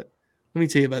 And he's like, "Let me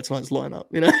tell you about tonight's lineup."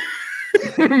 You know,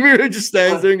 Miro just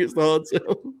stands there and gets the hard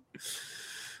sell.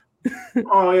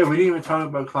 Oh yeah, we didn't even talk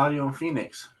about Claudio and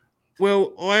Phoenix.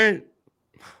 Well, I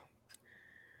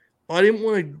didn't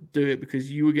want to do it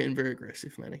because you were getting very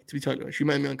aggressive, Manny. To be totally honest, you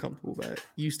made me uncomfortable about it.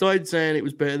 You started saying it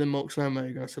was better than Mox and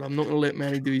Omega. I said, I'm not going to let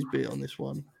Manny do his bit on this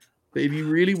one. But if he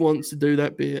really wants to do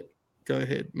that bit, go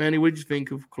ahead. Manny, what did you think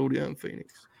of Claudio and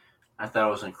Phoenix? I thought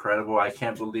it was incredible. I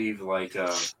can't believe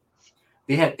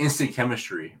they had instant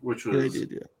chemistry, which was Yeah, they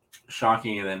did, yeah.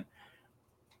 shocking. And then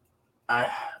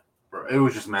it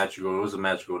was just magical. It was a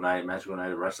magical night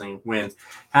of wrestling. When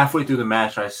halfway through the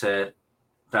match, I said,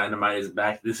 Dynamite is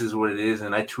back. This is what it is.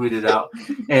 And I tweeted out,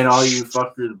 and all you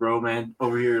fuckers, bro, man,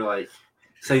 over here, like,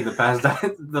 saying the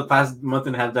past month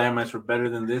and a half Dynamites were better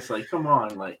than this. Like, come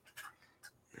on. Like,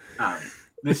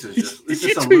 this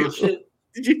is some real shit.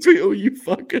 Did you tweet all you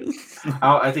fuckers?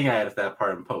 I think I added that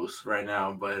part in post right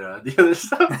now, but the other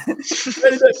stuff. Edit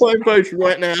that part in post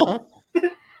right now.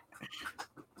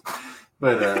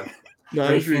 But No,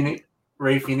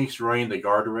 Ray Phoenix running the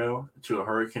guardrail to a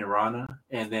Hurricane Rana,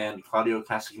 and then Claudio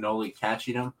Castagnoli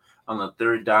catching him on the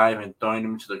 3rd dive and throwing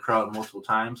him to the crowd multiple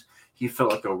times. He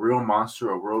felt like a real monster,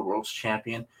 a world's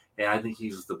champion, and I think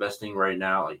he's the best thing right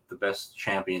now, like the best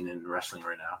champion in wrestling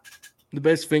right now. the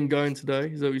best thing going today,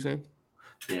 is that what you're saying?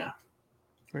 Yeah.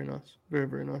 Very nice. Very,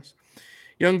 very nice.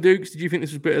 Young Dukes, did you think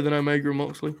this was better than Omega and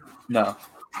Moxley? No.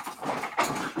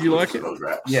 Did you like it?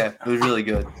 Yeah, it was really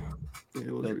good. Yeah,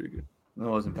 it was really good. It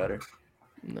wasn't better.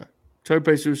 No. Tope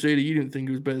Suicida, you didn't think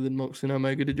it was better than Moxley and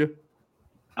Omega, did you?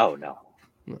 Oh no.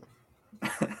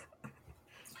 Did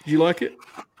you like it?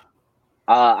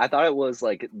 I thought it was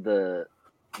like the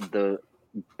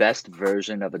best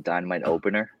version of a Dynamite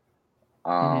opener.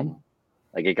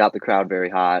 Like it got the crowd very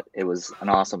hot. It was an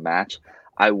awesome match.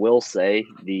 I will say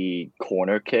the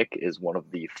corner kick is one of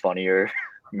the funnier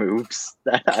moves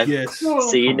that I've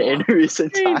seen in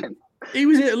recent time. He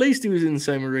was at least he was in the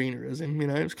same arena as him, you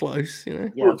know, it was close, you know.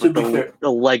 Yeah, well, but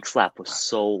the leg slap was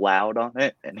so loud on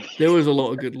it, and there was a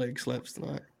lot of good leg slaps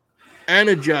tonight.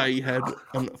 Anna Jay had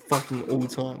a fucking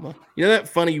all-timer. You know that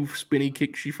funny spinny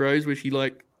kick she throws where she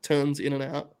like turns in and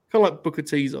out? Kind of like Booker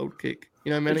T's old kick.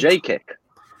 You know, Manny? The J kick.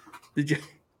 The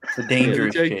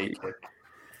dangerous J J kick.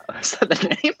 Is that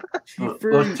the name?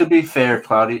 Look, to be fair,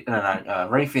 Claudio,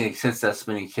 Ray Phoenix hits that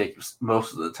spinning kick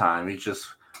most of the time. He just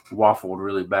waffled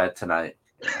really bad tonight.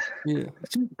 Yeah.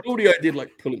 Claudio did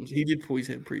like pull him. He did pull his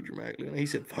head pretty dramatically. And he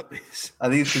said, fuck this. I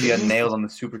think it's because he got nailed on the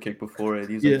super kick before it.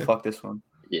 He's like, fuck this one.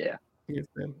 Yeah. Yeah,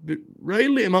 but Ray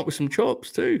lit him up with some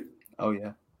chops too. Oh,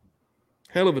 yeah.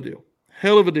 Hell of a deal.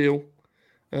 Hell of a deal.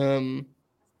 Bro,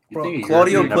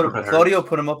 Claudio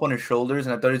put him up on his shoulders,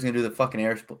 and I thought he was going to do the fucking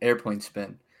airplane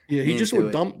spin. Yeah, he just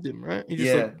dumped him, right? He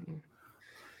just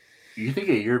You think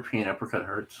a European uppercut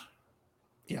hurts?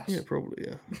 Yes. Yeah, probably,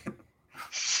 yeah.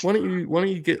 Why don't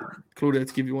you get Claudio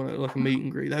to give you one like a meet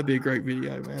and greet? That'd be a great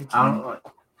video, man. I don't know.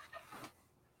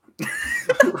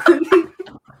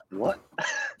 What?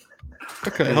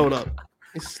 Okay, hold up.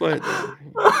 Let's slow it down.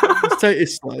 Let's take it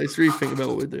slow. Let's rethink about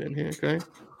what we're doing here, okay?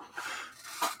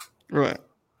 Right.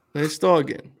 Let's start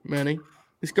again, Manny.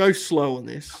 Let's go slow on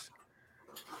this.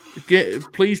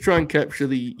 Please try and capture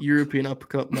the European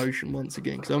uppercut motion once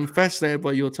again, because I'm fascinated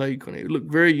by your take on it. It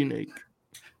looked very unique.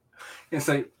 It's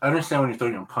like, I understand when you're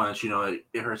throwing a punch, you know,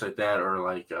 it hurts like that, or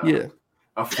like, yeah.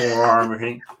 a forearm or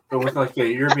hitting, but with like a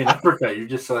European uppercut, you're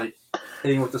just like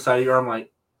hitting with the side of your arm,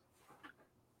 like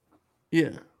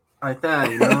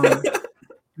that, you know?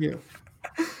 Yeah.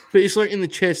 But it's like in the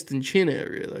chest and chin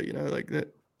area, though, you know, like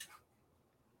that.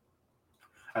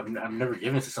 I've never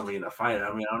given it to somebody in a fight.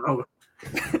 I mean, I don't know.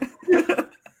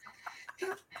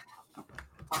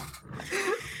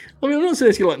 I mean, I'm not saying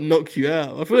it's gonna like knock you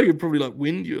out. I feel like it'd probably like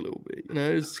wind you a little bit, you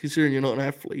know, considering you're not an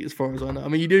athlete, as far as I know. I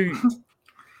mean, you do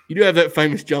have that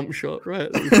famous jump shot, right?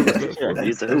 Yeah,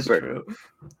 he's a hooper.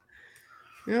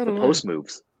 Yeah, I don't know. Post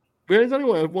moves. But there's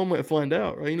only one way to find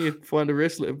out, right? You need to find a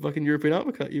wrestler that fucking European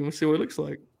uppercut you and see what it looks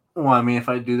like. Well, I mean, if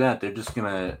I do that, they're just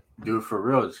gonna do it for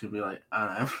real. It's gonna be like, I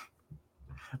don't know.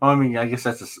 Well, I mean, I guess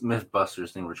that's a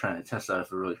Mythbusters thing. We're trying to test out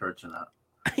if it really hurts or not.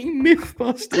 A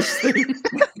Mythbusters thing.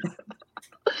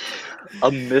 A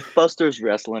Mythbusters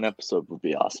wrestling episode would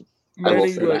be awesome.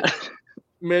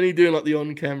 Manny doing like the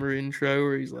on-camera intro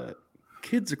where he's like,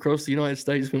 kids across the United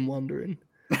States have been wondering,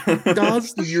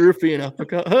 does the European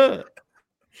uppercut hurt?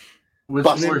 Which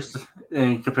worse,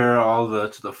 and compare all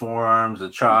to the forearms, the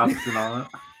chops, and all that.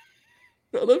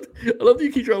 I love that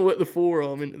you keep trying to work the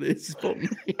forearm into this.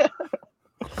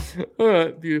 All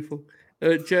right, beautiful.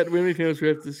 Chad, do we have anything else we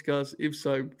have to discuss? If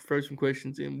so, throw some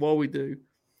questions in. While we do,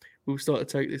 we'll start to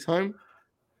take this home.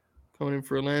 Coming in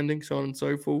for a landing, so on and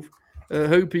so forth.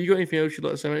 Hope, you got anything else you'd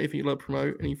like to say? Anything you'd like to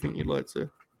promote? Anything you'd like to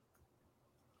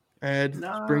add?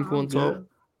 Sprinkle on top?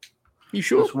 You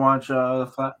sure? Just watch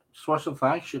the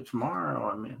flagship tomorrow.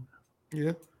 I mean,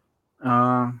 yeah.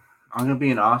 I'm gonna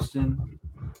be in Austin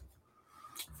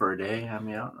for a day. I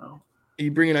mean, I don't know. Are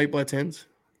you bringing 8x10s?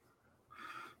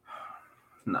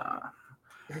 Nah,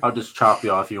 I'll just chop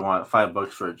you off. If you want $5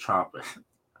 for a chop.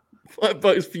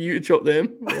 $5 for you to chop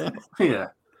them? Wow. Yeah,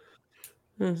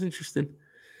 that's interesting.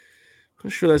 I'm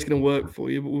not sure that's going to work for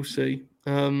you, but we'll see.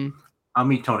 I'll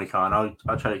meet Tony Khan.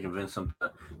 I'll try to convince him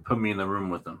to put me in the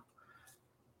room with him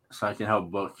so I can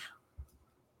help book.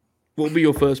 What will be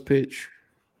your first pitch?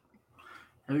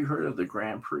 Have you heard of the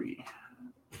Grand Prix?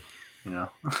 You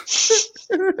know,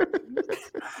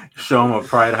 show him a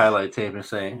Pride highlight tape and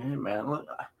say, "Hey man,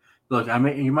 look. I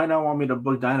mean, you might not want me to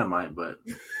book Dynamite, but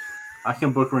I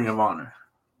can book Ring of Honor."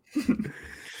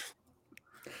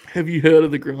 Have you heard of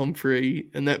the Grand Prix?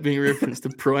 And that being referenced to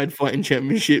Pride Fighting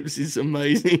Championships is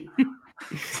amazing.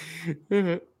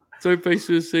 So, Pace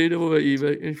Suicide, what about you,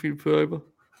 mate? Anything to put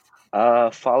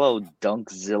over? Follow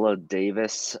Dunkzilla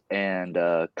Davis and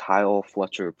Kyle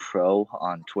Fletcher Pro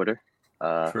on Twitter.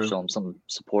 Show them some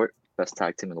support. Best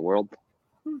tag team in the world.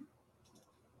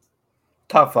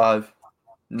 Top 5.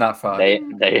 Not 5. They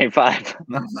ain't 5.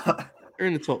 They're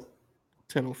in the top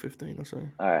 10 or 15 or so.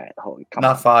 All right. Come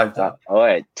Not on. 5, though. All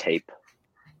right, tape.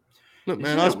 Look,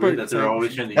 man, I suppose that's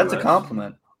a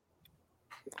compliment.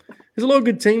 There's a lot of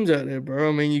good teams out there, bro.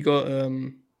 I mean, you got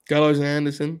Gallows and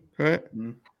Anderson, right?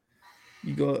 Mm-hmm.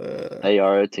 You got they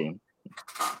are a team.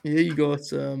 Yeah, you got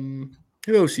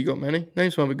who else you got, Manny?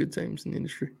 Name some other good teams in the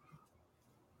industry.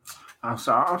 I'm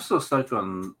still stuck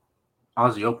on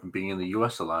Aussie Open being in the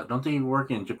US a lot. Don't they work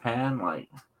in Japan? Like,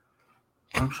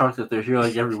 I'm shocked that they're here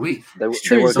like every week. They work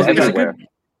everywhere. Best in the world.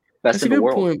 That's a good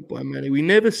point by Manny. We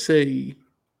never see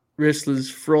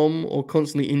wrestlers from or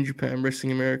constantly in Japan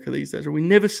wrestling America these days. We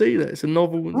never see that. It's a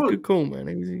novel and good call,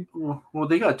 man. Well,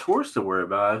 they got tours to worry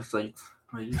about. It's like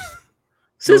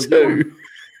says who?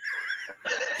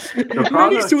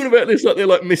 Manny's talking about this like they're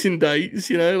like missing dates,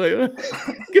 you know, like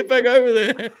get back over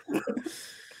there.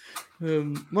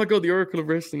 My God, the Oracle of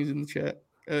Wrestling is in the chat.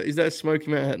 Is that a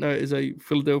Smoky Mountain hat? No, it is a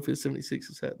Philadelphia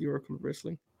 76ers hat, the Oracle of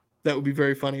Wrestling. That would be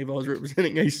very funny if I was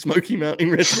representing a Smoky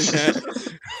Mountain wrestling hat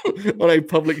on a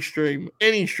public stream.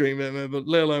 Any stream ever, but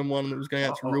let alone one that was going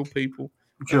out to real people.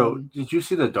 Joe, did you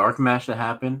see the dark match that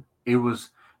happened? It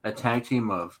was a tag team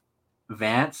of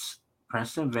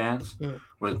Preston Vance,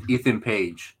 with Ethan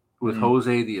Page, with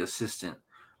Jose the assistant.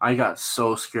 I got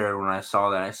so scared when I saw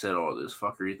that. I said, "Oh, this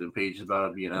fucker Ethan Page is about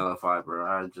to be an LFI, bro."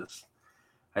 I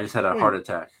just had a heart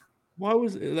attack. Why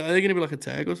was it? Are they going to be like a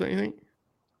tag or something? You think?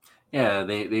 Yeah,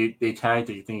 they tagged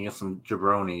against some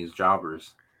jabronis,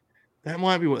 jobbers. That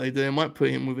might be what they do. They might put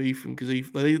him with Ethan because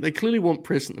they clearly want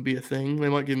Preston to be a thing. They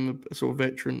might give him a sort of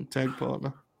veteran tag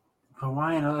partner. But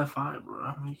why an LFI, bro?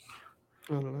 I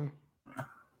don't know.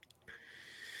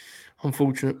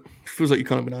 Unfortunate. Feels like you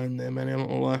kind of been owned there, man. I'm not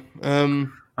gonna lie.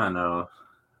 I know.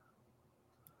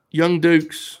 Young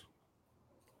Dukes.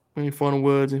 Any final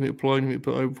words? Anything to plug? Anything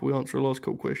to put over before we answer the last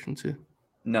couple questions here?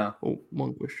 No. Oh,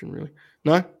 one question really.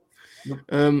 No.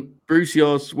 Brucey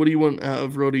asks, "What do you want out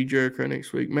of Roddy Jericho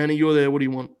next week?" Manny, you're there. What do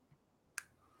you want?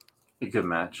 A good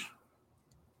match.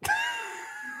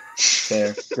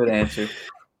 Fair. Good answer.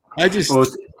 I just Well,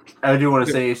 I do want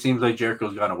to say it seems like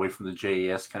Jericho's gone away from the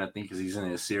JAS kind of thing because he's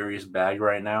in a serious bag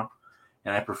right now,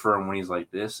 and I prefer him when he's like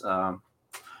this.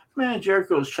 Man,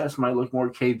 Jericho's chest might look more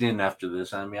caved in after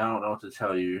this. I mean, I don't know what to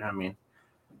tell you. I mean,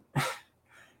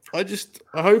 I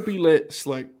hope he lets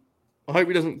I hope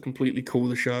he doesn't completely call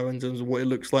the show in terms of what it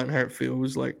looks like and how it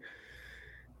feels. Like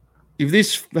if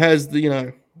this has the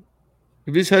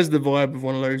vibe of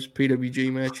one of those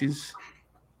PWG matches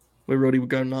where Roddy would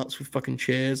go nuts with fucking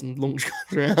chairs and launch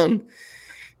guys around,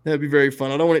 that'd be very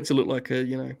fun. I don't want it to look like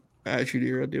a Attitude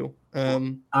Era deal. I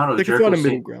don't know. They can find a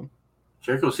middle ground.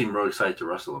 Jericho seemed really excited to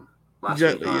wrestle him last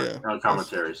Exactly, week on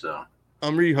commentary. So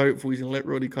I'm really hopeful he's gonna let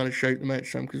Roddy kind of shape the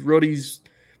match some because Roddy's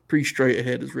pretty straight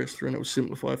ahead as wrestler and it will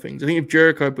simplify things. I think if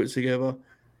Jericho puts together,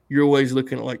 you're always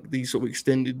looking at like these sort of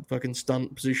extended fucking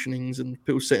stunt positionings and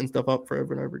people setting stuff up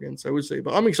forever and over again. So we'll see.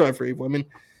 But I'm excited for Evil. I mean,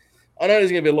 I know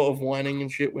there's gonna be a lot of whining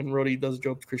and shit when Roddy does a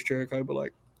job to Chris Jericho, but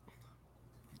like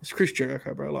it's Chris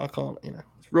Jericho, bro. Like I can't,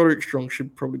 Roderick Strong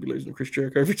should probably be losing to Chris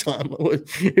Jericho every time. Like,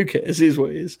 who cares? It is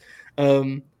what it is.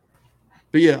 But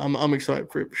yeah, I'm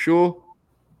excited for it for sure.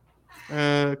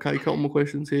 Okay, a couple more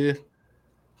questions here.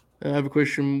 I have a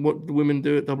question. What do the women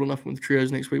do at Double or Nothing with the trios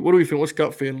next week? What do we think? What's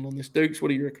gut feeling on this, Dukes? What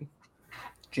do you reckon?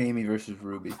 Jamie versus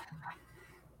Ruby.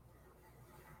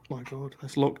 My God,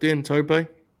 that's locked in. Tope,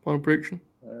 final prediction?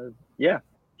 Yeah,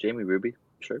 Jamie Ruby,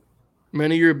 sure.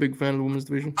 Manny, you're a big fan of the women's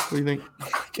division. What do you think?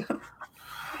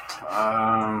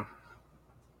 I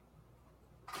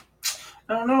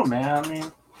don't know, man. I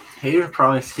mean, he would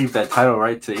probably keep that title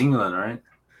right to England, right?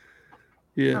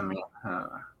 Yeah. I mean,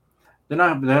 they're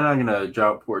not gonna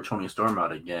drop poor Tony Storm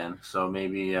out again. So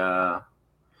maybe, and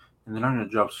they're not gonna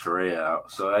drop Saraya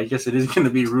out. So I guess it is gonna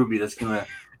be Ruby that's gonna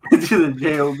do the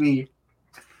JOB.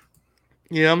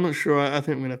 Yeah, I'm not sure. I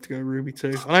think I'm gonna have to go Ruby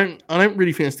too. I don't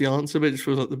really think that's the answer, but it just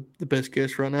feels like the best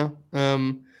guess right now.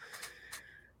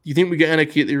 You think we get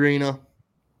Anarchy at the arena?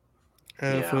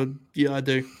 I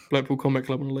do. Blackpool Combat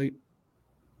Club and Elite,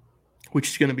 which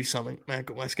is going to be something. Man,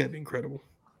 that's going to be incredible.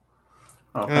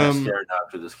 I'm kind of scared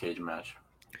after this cage match.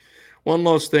 One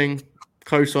last thing,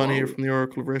 co-sign here from the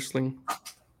Oracle of Wrestling,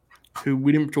 who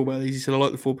we didn't talk about these. He said, I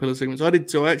like the 4 pillar segments. I did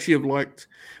too. I actually have liked,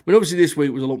 I mean, obviously this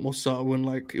week was a lot more subtle and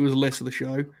like it was less of the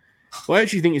show. But I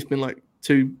actually think it's been like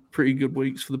 2 pretty good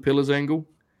weeks for the pillars angle.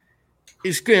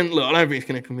 It's going look, I don't think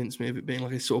it's going to convince me of it being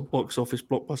like a sort of box office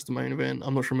blockbuster main event.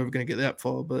 I'm not sure I'm ever going to get that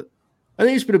far, but I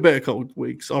think it's been a better couple of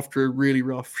weeks after a really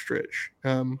rough stretch,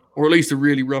 or at least a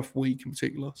really rough week in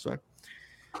particular. So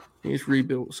it's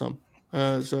rebuilt some.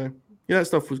 So yeah, that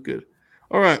stuff was good.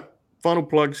 All right, final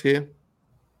plugs here.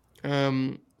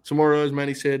 Tomorrow, as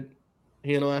Manny said,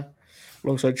 he and I,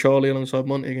 alongside Charlie, alongside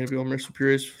Monty, are going to be on Wrestle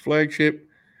Purist flagship.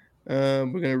 We're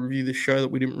going to review this show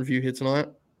that we didn't review here tonight.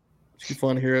 So you can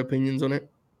find hero opinions on it.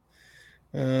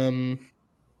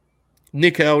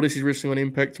 Nick Aldis is wrestling on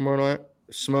Impact tomorrow night.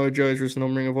 Samoa Joe is wrestling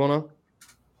on Ring of Honor.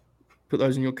 Put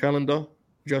those in your calendar.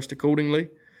 Adjust accordingly. You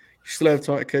still have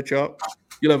time to catch up.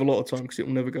 You'll have a lot of time because it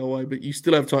will never go away, but you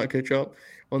still have time to catch up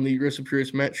on the Wrestle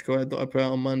Purist match guide that I put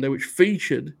out on Monday, which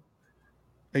featured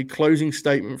a closing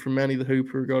statement from Manny the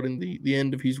Hooper regarding the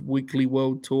end of his weekly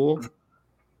world tour.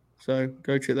 So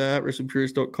go check that out,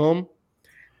 WrestlePurist.com.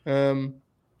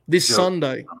 This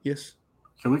Sunday, yes.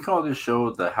 Can we call this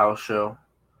show the house show?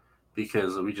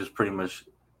 Because we just pretty much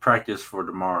practice for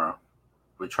tomorrow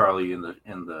with Charlie in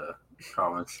the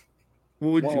comments.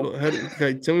 What would you like?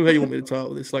 Okay, tell me how you want me to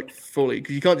title this, like fully,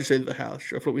 because you can't just say the house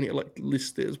show. I thought we need to like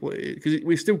list it as what it is, because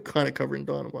we're still kind of covering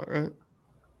Dynamite, right?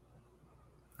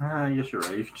 I guess you're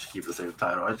right. You can just keep the same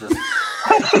title. I just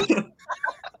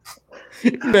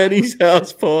Manny's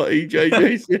house party,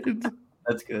 JJ said.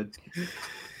 That's good.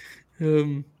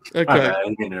 Okay. I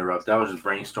didn't interrupt. I was just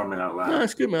brainstorming out loud. No,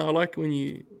 it's good, man. I like when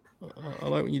you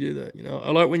do that. You know,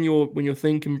 I like when you're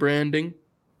thinking branding.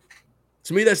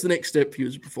 To me, that's the next step for you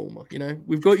as a performer. You know,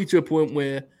 we've got you to a point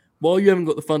where while you haven't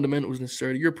got the fundamentals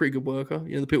necessarily, you're a pretty good worker.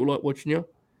 You know, the people like watching you.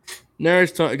 Now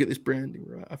it's time to get this branding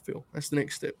right. I feel that's the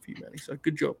next step for you, Manny. So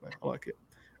good job, man. I like it.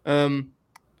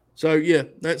 So yeah,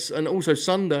 and also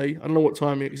Sunday. I don't know what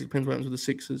time it is. It depends what happens with the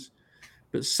Sixers,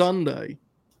 but Sunday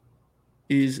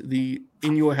is the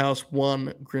In Your House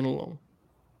 1 Grin Along,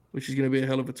 which is going to be a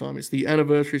hell of a time. It's the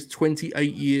anniversary. It's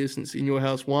 28 years since In Your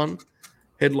House 1,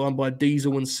 headlined by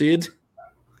Diesel and Sid.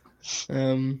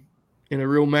 In a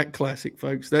real Mac classic,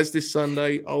 folks. That's this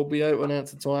Sunday. I'll be able to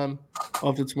announce the time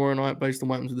after tomorrow night based on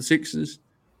what happens with the Sixers,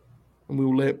 and we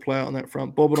will let it play out on that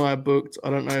front. Bob and I are booked. I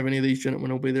don't know if any of these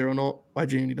gentlemen will be there or not. I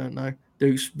genuinely don't know.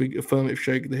 Duke's big affirmative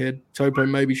shake of the head. Tope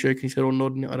may be shaking his head or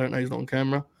nodding it. I don't know. He's not on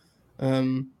camera.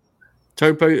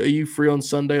 Tope, are you free on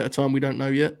Sunday at a time we don't know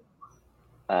yet?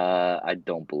 I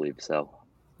don't believe so.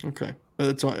 Okay. At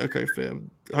the time, okay, fair.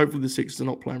 Hopefully the Sixers are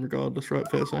not playing regardless, right?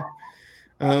 Fair to say.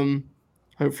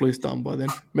 Hopefully it's done by then.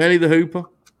 Manny the Hooper,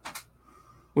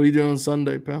 what are you doing on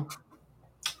Sunday, pal?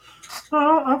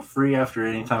 I'm free after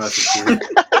anytime after 2.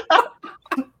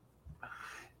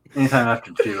 Anytime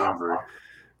after 2, I'm free.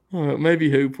 All right, maybe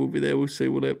Hoop will be there. We'll see.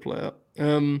 We'll let it play out.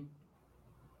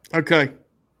 Okay.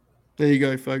 There you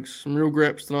go, folks. Some real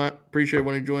greps tonight. Appreciate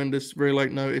everyone who joined us. Very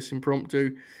late notice,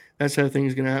 impromptu. That's how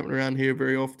things are going to happen around here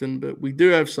very often. But we do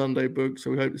have Sunday booked,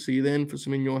 so we hope to see you then for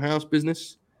some in your house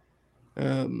business.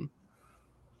 Follow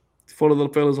the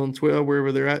fellas on Twitter,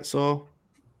 wherever they're at, so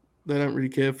they don't really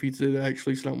care for you to do that,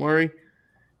 actually, so don't worry.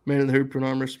 Man in the Hooper and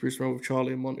I'm Bruce with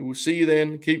Charlie and Monty. We'll see you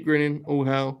then. Keep grinning. All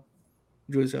hail.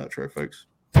 Enjoy this outro, folks.